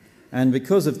harmonization, and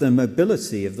because of the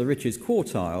mobility of the richest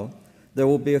quartile, there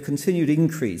will be a continued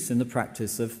increase in the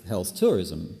practice of health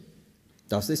tourism.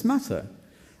 Does this matter?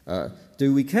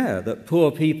 Do we care that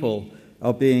poor people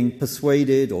are being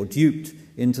persuaded or duped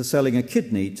into selling a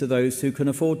kidney to those who can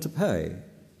afford to pay?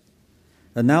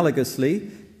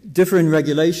 Analogously, differing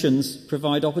regulations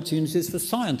provide opportunities for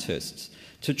scientists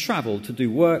to travel to do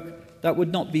work that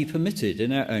would not be permitted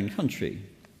in our own country.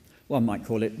 One might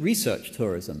call it research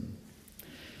tourism.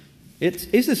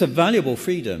 Is this a valuable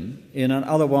freedom in an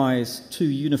otherwise too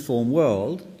uniform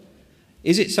world?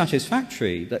 Is it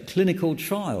satisfactory that clinical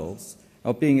trials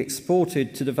are being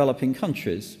exported to developing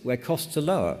countries where costs are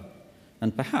lower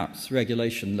and perhaps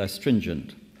regulation less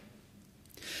stringent?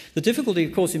 The difficulty,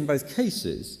 of course, in both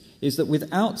cases is that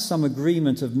without some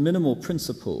agreement of minimal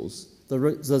principles,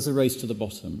 there's a race to the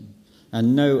bottom,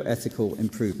 and no ethical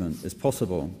improvement is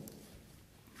possible.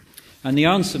 And the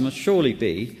answer must surely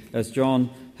be, as John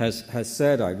has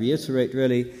said, I reiterate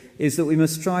really, is that we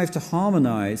must strive to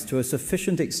harmonize to a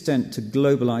sufficient extent to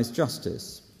globalize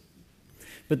justice.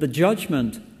 But the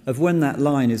judgment of when that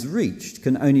line is reached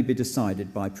can only be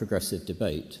decided by progressive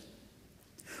debate.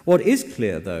 What is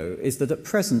clear, though, is that at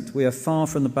present we are far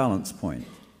from the balance point.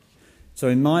 So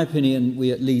in my opinion,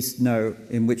 we at least know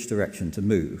in which direction to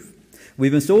move. We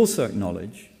must also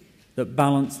acknowledge that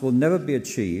balance will never be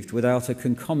achieved without a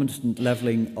concomitant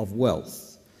levelling of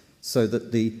wealth, so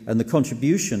that the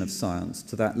contribution of science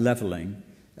to that levelling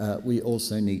we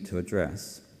also need to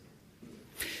address.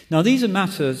 Now, these are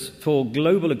matters for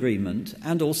global agreement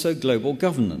and also global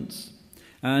governance.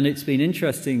 And it's been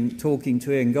interesting talking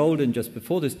to Ian Golden just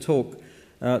before this talk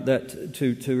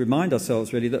to remind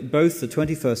ourselves really that both the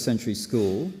 21st Century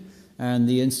School and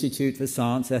the Institute for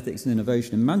Science, Ethics and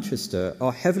Innovation in Manchester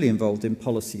are heavily involved in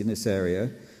policy in this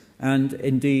area, and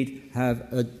indeed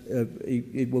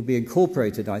it will be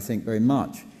incorporated, I think, very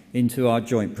much into our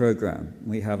joint programme.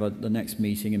 We have the next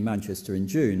meeting in Manchester in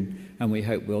June, and we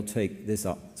hope we'll take this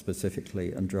up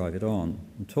specifically and drive it on.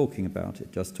 I'm talking about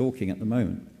it, just talking at the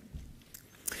moment.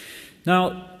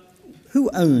 Now, who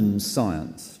owns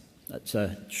science? That's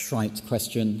a trite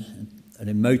question, an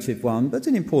emotive one, but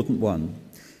an important one.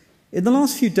 In the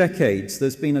last few decades,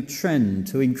 there's been a trend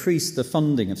to increase the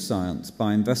funding of science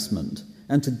by investment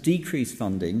and to decrease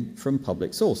funding from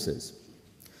public sources.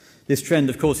 This trend,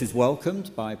 of course, is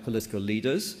welcomed by political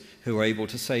leaders who are able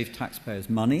to save taxpayers'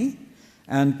 money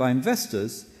and by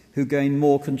investors who gain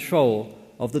more control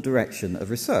of the direction of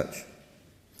research.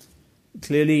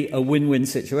 Clearly a win-win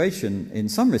situation in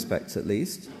some respects at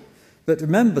least, but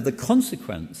remember the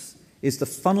consequence is the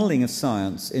funneling of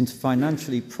science into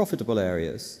financially profitable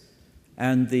areas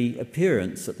and the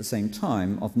appearance at the same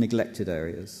time of neglected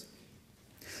areas.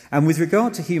 And with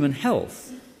regard to human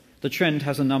health, the trend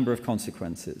has a number of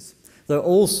consequences. There are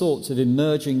all sorts of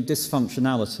emerging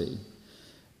dysfunctionality.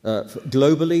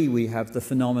 Globally, we have the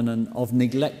phenomenon of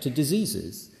neglected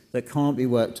diseases that can't be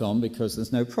worked on because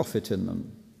there's no profit in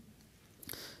them.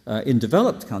 In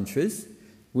developed countries,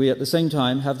 we at the same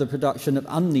time have the production of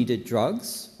unneeded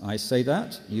drugs. I say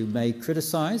that. You may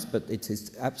criticize, but it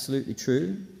is absolutely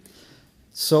true.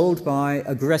 sold by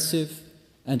aggressive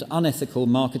and unethical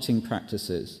marketing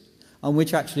practices, on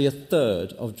which actually a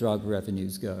third of drug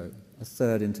revenues go, a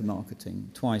third into marketing,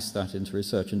 twice that into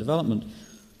research and development.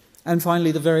 And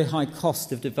finally, the very high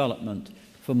cost of development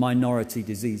for minority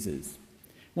diseases.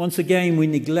 Once again, we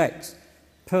neglect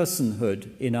personhood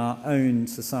in our own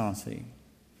society.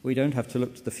 We don't have to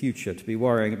look to the future to be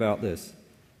worrying about this.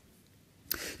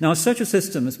 Now, such a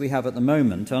system as we have at the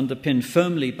moment, underpinned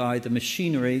firmly by the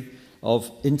machinery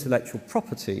of intellectual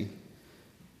property,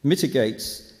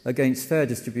 mitigates against fair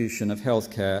distribution of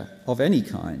healthcare of any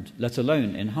kind, let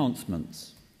alone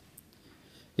enhancements.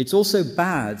 It's also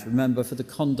bad, remember, for the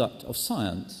conduct of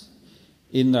science,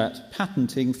 in that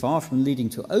patenting, far from leading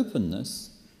to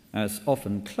openness, as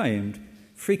often claimed,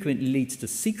 frequently leads to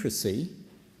secrecy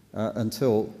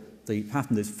until the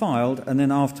patent is filed, and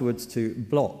then afterwards to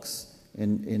blocks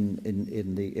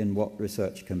in what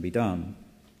research can be done.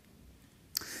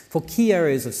 For key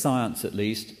areas of science, at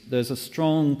least, there's a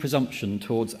strong presumption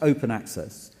towards open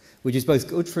access, which is both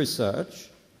good for research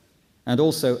and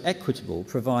also equitable,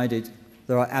 provided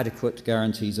there are adequate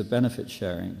guarantees of benefit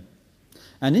sharing.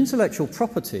 And intellectual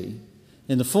property,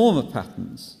 in the form of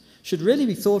patents, should really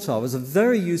be thought of as a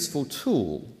very useful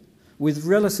tool with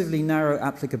relatively narrow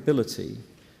applicability,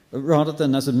 rather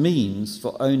than as a means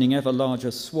for owning ever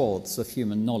larger swaths of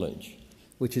human knowledge,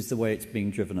 which is the way it's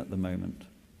being driven at the moment.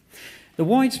 The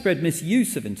widespread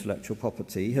misuse of intellectual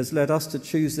property has led us to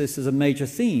choose this as a major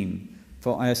theme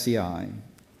for ISEI,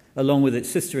 along with its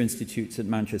sister institutes at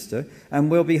Manchester,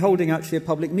 and we'll be holding actually a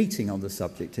public meeting on the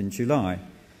subject in July.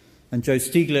 And Joe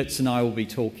Stieglitz and I will be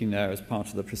talking there as part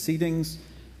of the proceedings.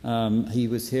 He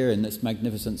was here in this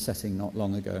magnificent setting not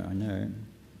long ago, I know.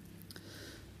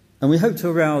 And we hope to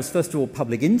arouse, first of all,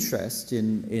 public interest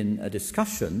in a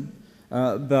discussion,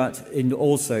 but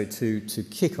also to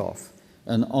kick off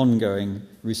an ongoing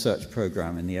research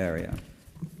program in the area.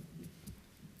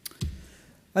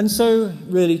 And so,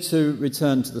 really, to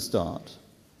return to the start.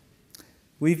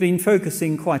 We've been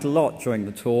focusing quite a lot during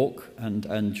the talk,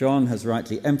 and John has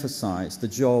rightly emphasized the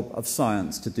job of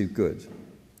science to do good.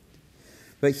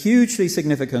 But hugely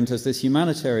significant as this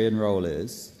humanitarian role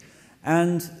is,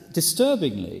 and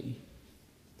disturbingly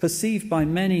perceived by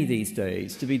many these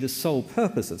days to be the sole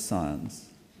purpose of science,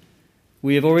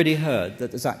 we have already heard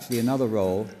that there's actually another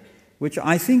role which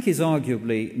I think is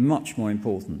arguably much more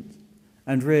important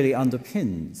and really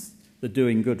underpins the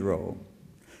doing good role.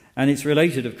 And it's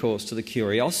related, of course, to the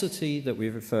curiosity that we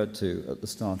referred to at the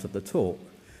start of the talk,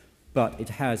 but it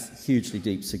has hugely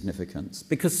deep significance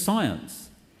because science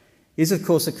is, of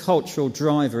course, a cultural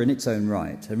driver in its own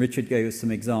right, and Richard gave us some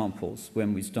examples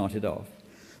when we started off.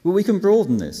 Well, we can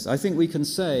broaden this. I think we can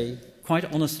say,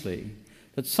 quite honestly,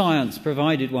 that science,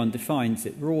 provided one defines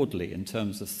it broadly in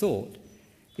terms of thought,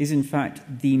 is in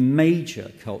fact the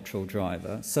major cultural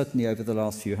driver, certainly over the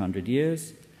last few hundred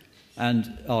years, and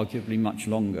arguably much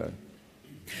longer.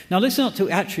 Now, this is not to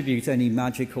attribute any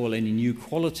magic or any new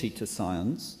quality to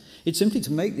science. It's simply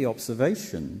to make the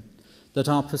observation that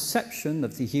our perception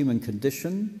of the human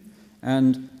condition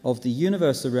and of the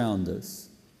universe around us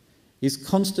is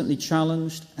constantly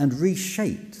challenged and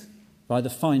reshaped by the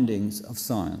findings of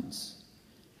science.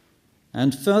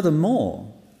 And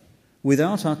furthermore,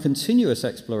 without our continuous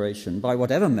exploration by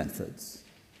whatever methods,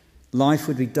 life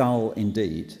would be dull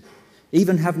indeed,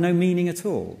 even have no meaning at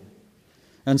all.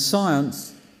 And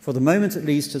science, for the moment at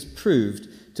least, has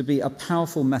proved to be a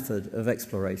powerful method of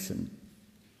exploration.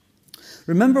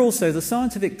 Remember also, the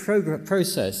scientific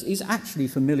process is actually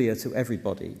familiar to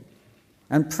everybody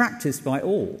and practiced by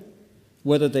all,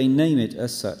 whether they name it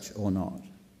as such or not.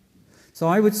 So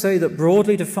I would say that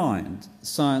broadly defined,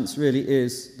 science really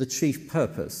is the chief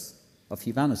purpose of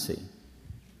humanity.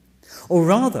 Or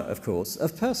rather, of course,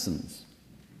 of persons.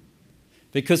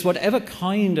 Because whatever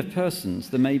kind of persons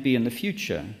there may be in the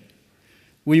future,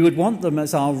 we would want them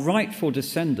as our rightful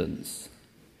descendants,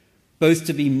 both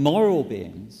to be moral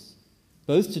beings,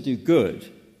 both to do good,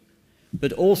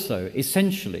 but also,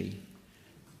 essentially,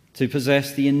 to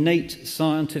possess the innate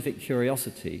scientific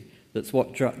curiosity that's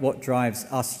what drives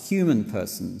us human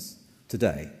persons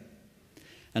today.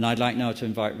 And I'd like now to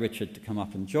invite Richard to come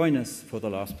up and join us for the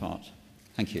last part.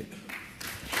 Thank you.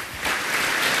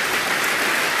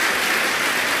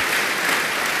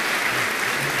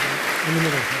 In the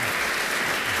middle.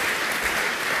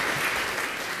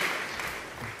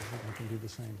 I can do the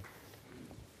same.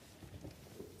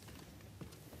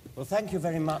 Well, thank you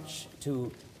very much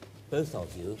to both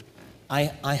of you.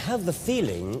 I have the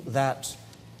feeling that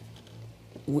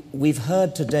we've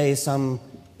heard today some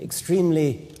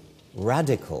extremely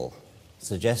radical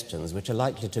suggestions which are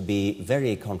likely to be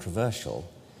very controversial,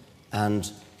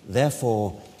 and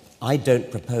therefore, I don't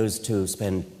propose to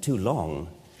spend too long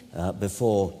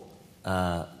before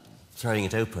throwing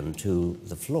it open to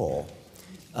the floor.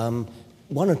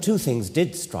 One or two things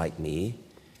did strike me.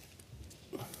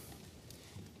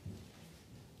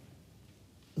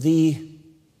 The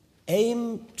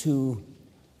aim to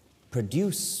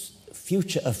produce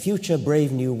a future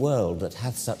brave new world that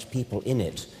hath such people in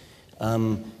it,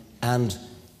 and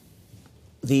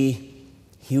the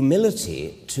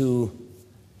humility to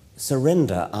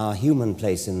surrender our human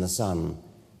place in the sun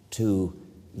to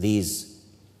these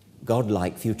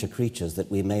godlike future creatures that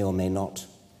we may or may not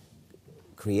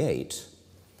create,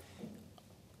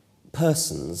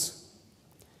 persons,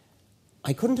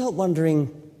 I couldn't help wondering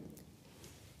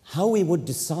how we would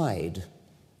decide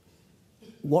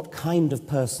what kind of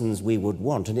persons we would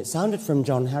want. And it sounded from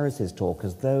John Harris's talk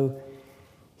as though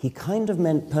he kind of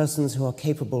meant persons who are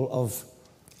capable of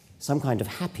some kind of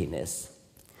happiness,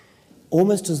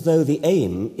 almost as though the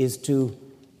aim is to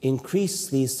increase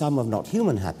the sum of not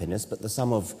human happiness, but the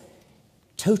sum of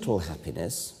total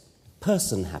happiness,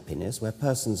 person happiness, where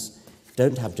persons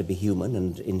don't have to be human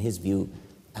and, in his view,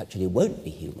 actually won't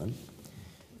be human.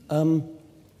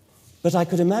 But I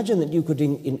could imagine that you could,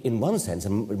 in one sense,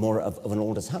 more of an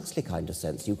Aldous Huxley kind of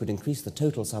sense, you could increase the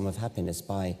total sum of happiness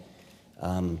by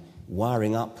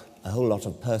wiring up a whole lot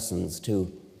of persons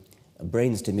to a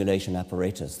brain stimulation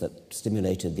apparatus that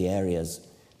stimulated the areas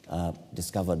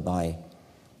discovered by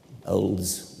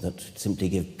olds that simply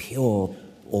give pure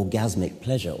orgasmic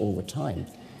pleasure all the time.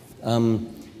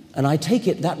 And I take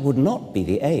it that would not be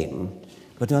the aim,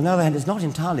 but on the other hand, it's not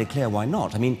entirely clear why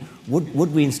not. I mean,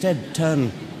 would we instead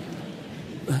turn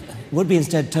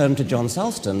to John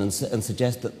Sulston and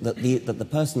suggest that the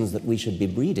persons that we should be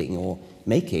breeding or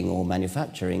making or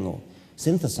manufacturing or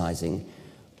synthesizing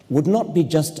would not be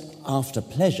just after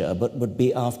pleasure, but would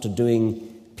be after doing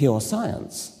pure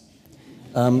science?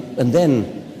 And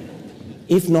then,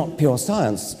 if not pure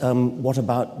science, what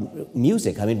about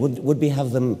music? I mean, would we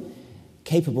have them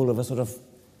capable of a sort of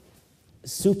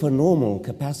supernormal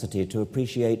capacity to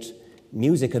appreciate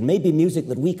music, and maybe music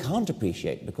that we can't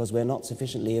appreciate because we're not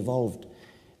sufficiently evolved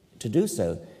to do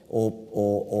so,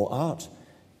 or art?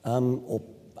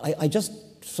 I just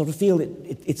sort of feel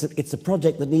it's a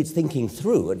project that needs thinking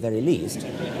through, at very least.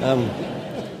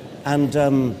 And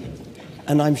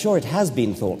I'm sure it has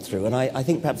been thought through, and I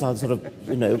think perhaps I'll sort of,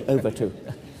 over to...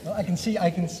 Well, I can see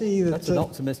that... That's an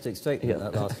optimistic statement,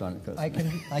 that last one.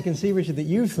 I can see, Richard, that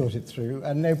you've thought it through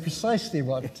and know precisely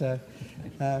what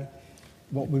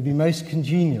would be most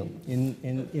congenial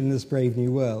in this brave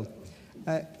new world.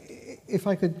 If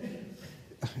I could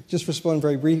just respond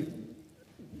very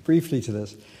briefly to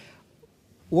this.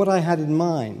 What I had in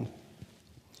mind,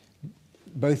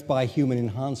 both by human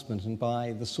enhancement and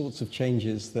by the sorts of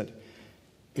changes that,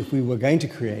 if we were going to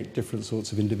create different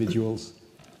sorts of individuals,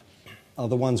 are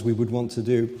the ones we would want to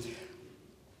do,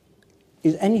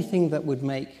 is anything that would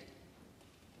make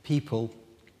people,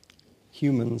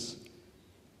 humans,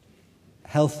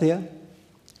 healthier,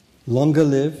 longer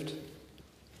lived,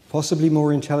 possibly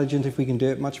more intelligent if we can do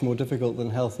it, much more difficult than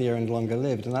healthier and longer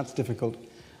lived, and that's difficult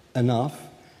enough.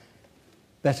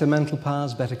 Better mental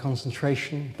powers, better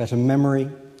concentration, better memory,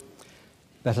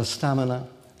 better stamina,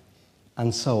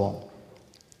 and so on.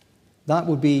 That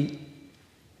would be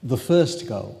the first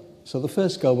goal. So the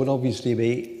first goal would obviously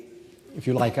be, if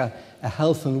you like, a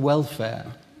health and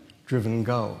welfare-driven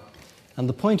goal. And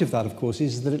the point of that, of course,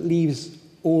 is that it leaves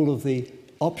all of the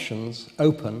options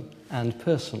open and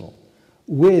personal.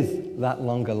 With that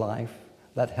longer life,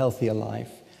 that healthier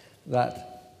life, that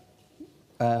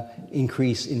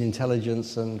increase in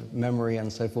intelligence and memory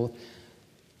and so forth,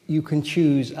 you can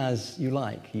choose as you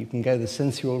like. You can go the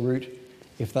sensual route,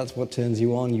 if that's what turns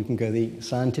you on. You can go the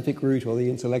scientific route or the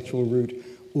intellectual route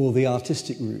or the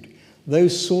artistic route.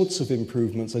 Those sorts of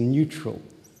improvements are neutral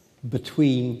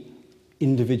between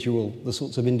the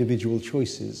sorts of individual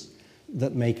choices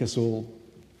that make us all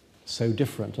so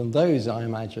different. And those, I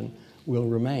imagine, will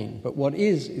remain. But what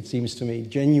is, it seems to me,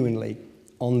 genuinely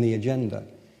on the agenda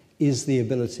is the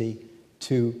ability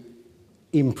to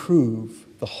improve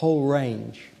the whole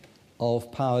range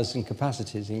of powers and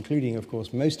capacities, including, of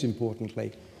course, most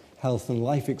importantly, health and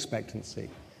life expectancy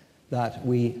that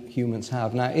we humans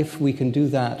have. Now, if we can do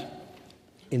that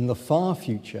in the far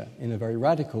future in a very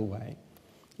radical way,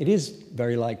 it is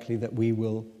very likely that we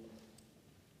will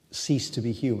cease to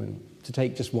be human. To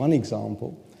take just one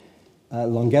example,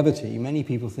 longevity, many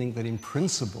people think that in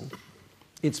principle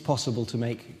it's possible to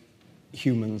make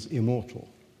humans immortal.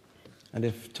 And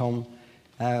if a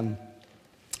friend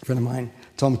of mine,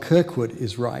 Tom Kirkwood,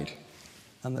 is right,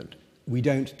 and that we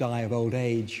don't die of old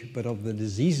age, but of the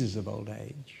diseases of old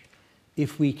age,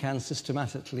 if we can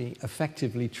systematically,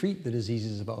 effectively treat the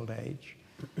diseases of old age,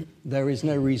 there is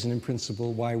no reason in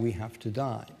principle why we have to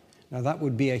die. Now, that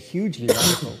would be a hugely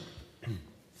radical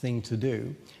thing to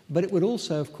do, but it would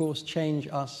also, of course, change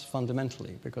us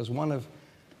fundamentally, because one of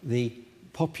the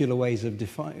popular ways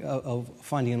of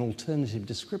finding an alternative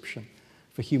description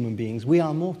for human beings, we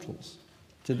are mortals,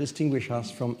 to distinguish us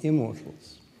from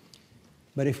immortals.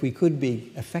 But if we could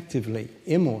be effectively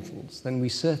immortals, then we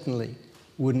certainly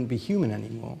wouldn't be human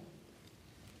anymore.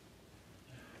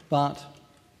 But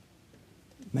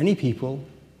many people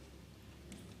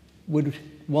would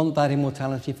want that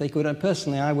immortality if they could. And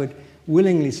personally, I would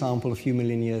willingly sample a few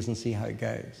million years and see how it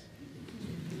goes.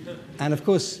 And of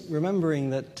course, remembering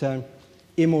that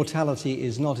immortality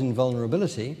is not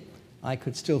invulnerability, I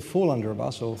could still fall under a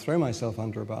bus or throw myself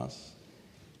under a bus.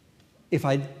 If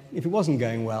it wasn't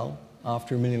going well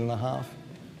after 1.5 million,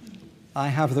 I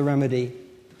have the remedy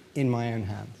in my own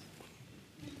hands.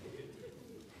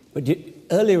 But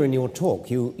earlier in your talk,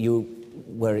 you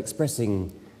were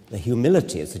expressing the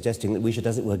humility of suggesting that we should,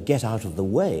 as it were, get out of the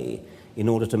way in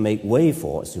order to make way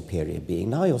for a superior being.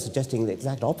 Now you're suggesting the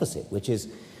exact opposite, which is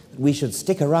we should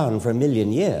stick around for 1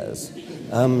 million years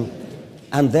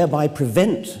and thereby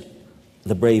prevent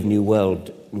the brave new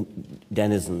world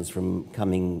denizens from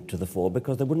coming to the fore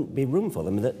because there wouldn't be room for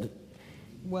them.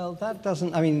 Well, that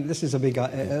doesn't, I mean, this is a big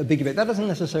bit. That doesn't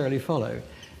necessarily follow.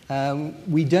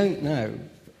 We don't know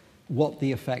what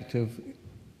the effect of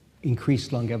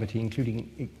increased longevity,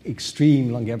 including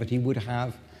extreme longevity, would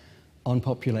have on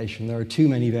population. There are too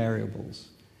many variables.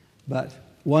 But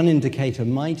one indicator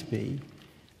might be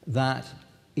that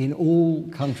in all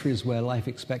countries where life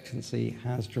expectancy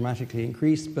has dramatically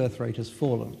increased, birth rate has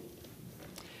fallen.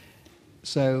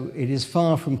 So it is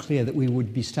far from clear that we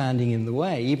would be standing in the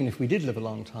way, even if we did live a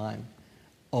long time,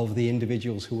 of the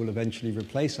individuals who will eventually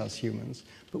replace us humans.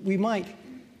 But we might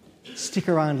stick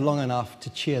around long enough to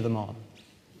cheer them on.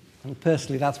 And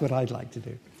personally, that's what I'd like to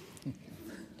do.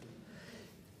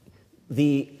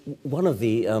 One of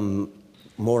the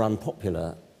more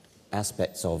unpopular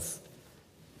aspects of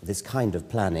this kind of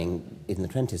planning in the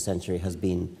 20th century has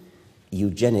been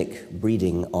eugenic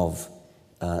breeding of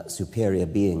superior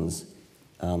beings,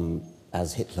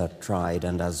 as Hitler tried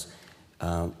and as,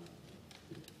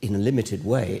 in a limited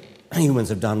way, humans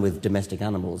have done with domestic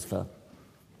animals for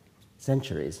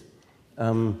centuries.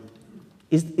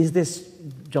 Is this,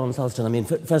 John Sulston, I mean,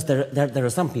 first, there are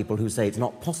some people who say it's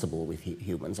not possible with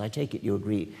humans. I take it you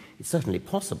agree it's certainly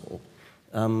possible,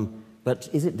 but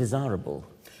is it desirable?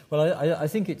 Well, I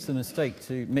think it's a mistake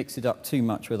to mix it up too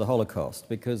much with the Holocaust,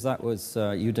 because that was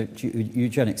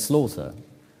eugenic slaughter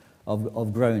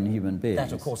of grown human beings.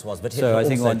 That, of course, was, but so I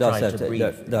think one does have to breed,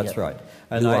 that's right.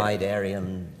 Blue-eyed,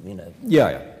 Aryan, you know.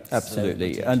 Yeah,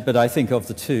 absolutely. But I think of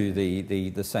the two,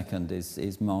 the second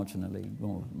is marginally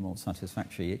more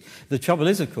satisfactory. The trouble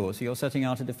is, of course, you're setting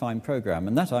out a defined program,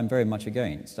 and that I'm very much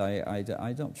against.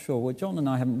 I'm not sure. Well, John and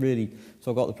I haven't really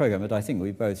sort of got the program, but I think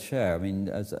we both share. I mean,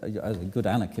 as a good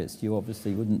anarchist, you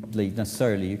obviously wouldn't believe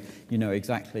necessarily, you know,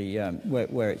 exactly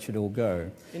where it should all go.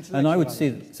 And I would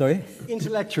see, sorry,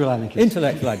 intellectual anarchist.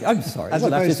 Intellectual anarchist. I'm sorry. As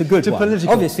well, that is a good one.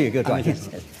 Obviously, a good one. Yes.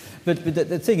 But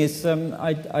the thing is,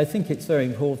 I think it's very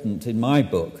important in my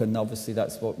book, and obviously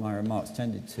that's what my remarks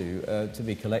tended to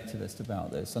be collectivist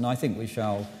about this. And I think we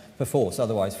shall perforce,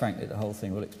 otherwise, frankly, the whole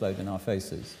thing will explode in our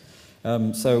faces.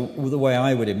 So the way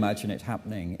I would imagine it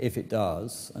happening, if it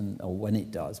does, or when it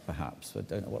does, perhaps, I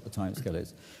don't know what the timescale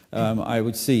is, I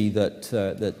would see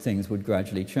that things would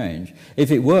gradually change. If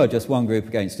it were just one group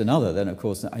against another, then of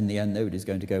course, in the end, nobody's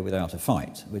going to go without a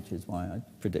fight, which is why I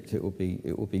predict it will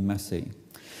be messy.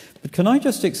 But can I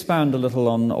just expand a little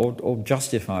on, or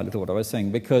justify a little what I was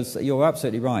saying, because you're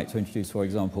absolutely right to introduce, for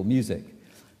example, music.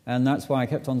 And that's why I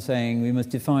kept on saying we must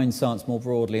define science more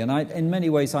broadly. And in many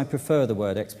ways, I prefer the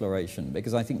word exploration,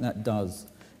 because I think that does,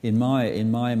 in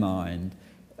my mind,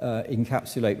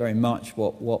 encapsulate very much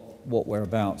what we're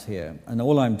about here. And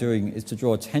all I'm doing is to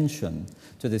draw attention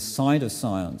to this side of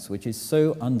science, which is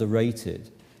so underrated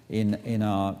in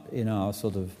our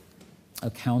sort of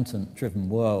accountant-driven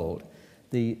world.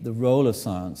 The role of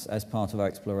science as part of our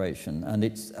exploration, and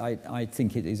I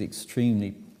think it is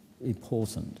extremely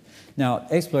important. Now,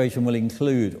 exploration will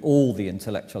include all the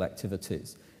intellectual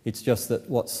activities. It's just that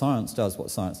what science does, what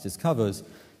science discovers,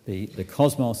 the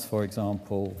cosmos, for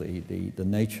example, the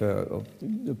nature of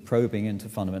the probing into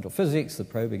fundamental physics, the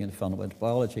probing into fundamental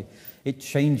biology, it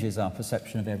changes our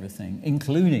perception of everything,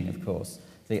 including, of course,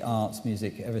 the arts,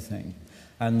 music, everything.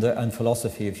 And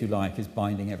philosophy, if you like, is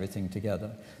binding everything together.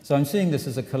 So I'm seeing this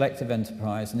as a collective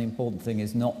enterprise, and the important thing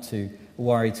is not to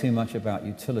worry too much about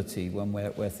utility when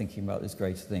we're thinking about this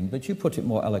greater thing. But you put it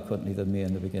more eloquently than me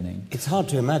in the beginning. It's hard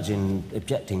to imagine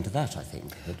objecting to that, I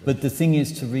think. But the thing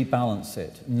is to rebalance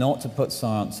it, not to put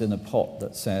science in a pot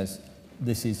that says,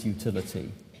 this is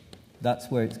utility.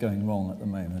 That's where it's going wrong at the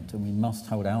moment, and we must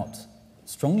hold out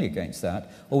strongly against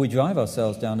that, or we drive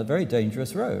ourselves down a very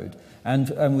dangerous road.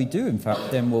 And we do, in fact,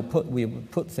 then we'll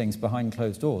put things behind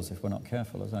closed doors if we're not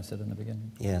careful, as I said in the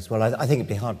beginning. Yes, well, I think it'd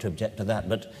be hard to object to that.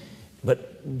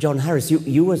 But John Harris,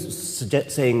 you were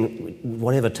saying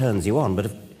whatever turns you on,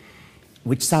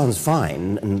 which sounds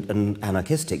fine and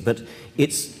anarchistic, but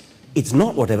it's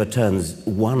not whatever turns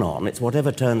one on, it's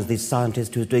whatever turns the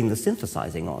scientist who's doing the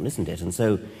synthesizing on, isn't it? And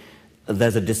so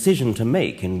there's a decision to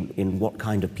make in what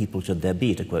kind of people should there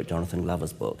be, to quote Jonathan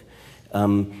Glover's book.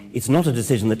 It's not a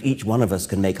decision that each one of us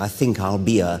can make, I think I'll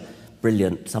be a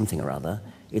brilliant something or other.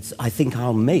 It's, I think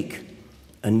I'll make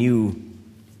a new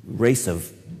race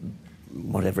of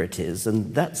whatever it is,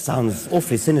 and that sounds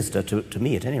awfully sinister to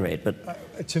me at any rate.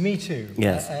 But to me too.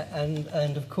 Yes.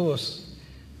 And of course,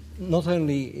 not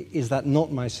only is that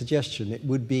not my suggestion, it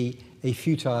would be a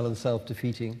futile and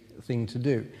self-defeating thing to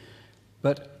do.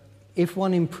 But if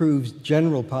one improves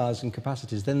general powers and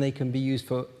capacities, then they can be used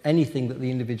for anything that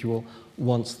the individual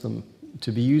wants them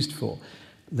to be used for.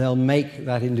 They'll make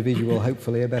that individual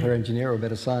hopefully a better engineer or a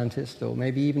better scientist or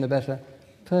maybe even a better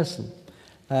person.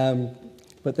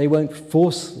 But they won't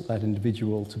force that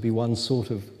individual to be one sort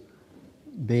of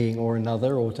being or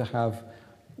another, or to have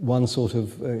one sort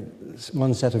of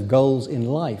one set of goals in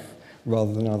life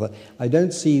rather than another. I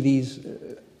don't see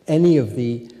any of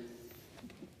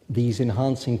these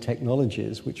enhancing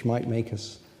technologies, which might make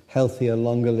us healthier,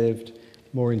 longer lived,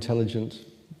 more intelligent,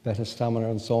 better stamina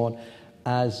and so on,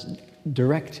 as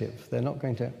directive. They're not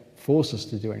going to force us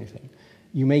to do anything.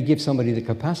 You may give somebody the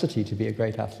capacity to be a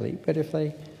great athlete, but if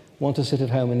they want to sit at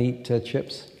home and eat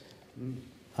chips,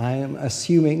 I am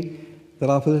assuming that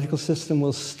our political system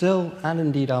will still, and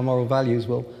indeed our moral values,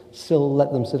 will still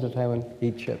let them sit at home and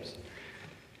eat chips.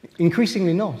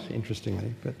 Increasingly not,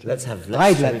 interestingly, but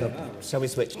I'd let them. Shall we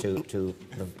switch to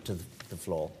the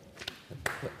floor?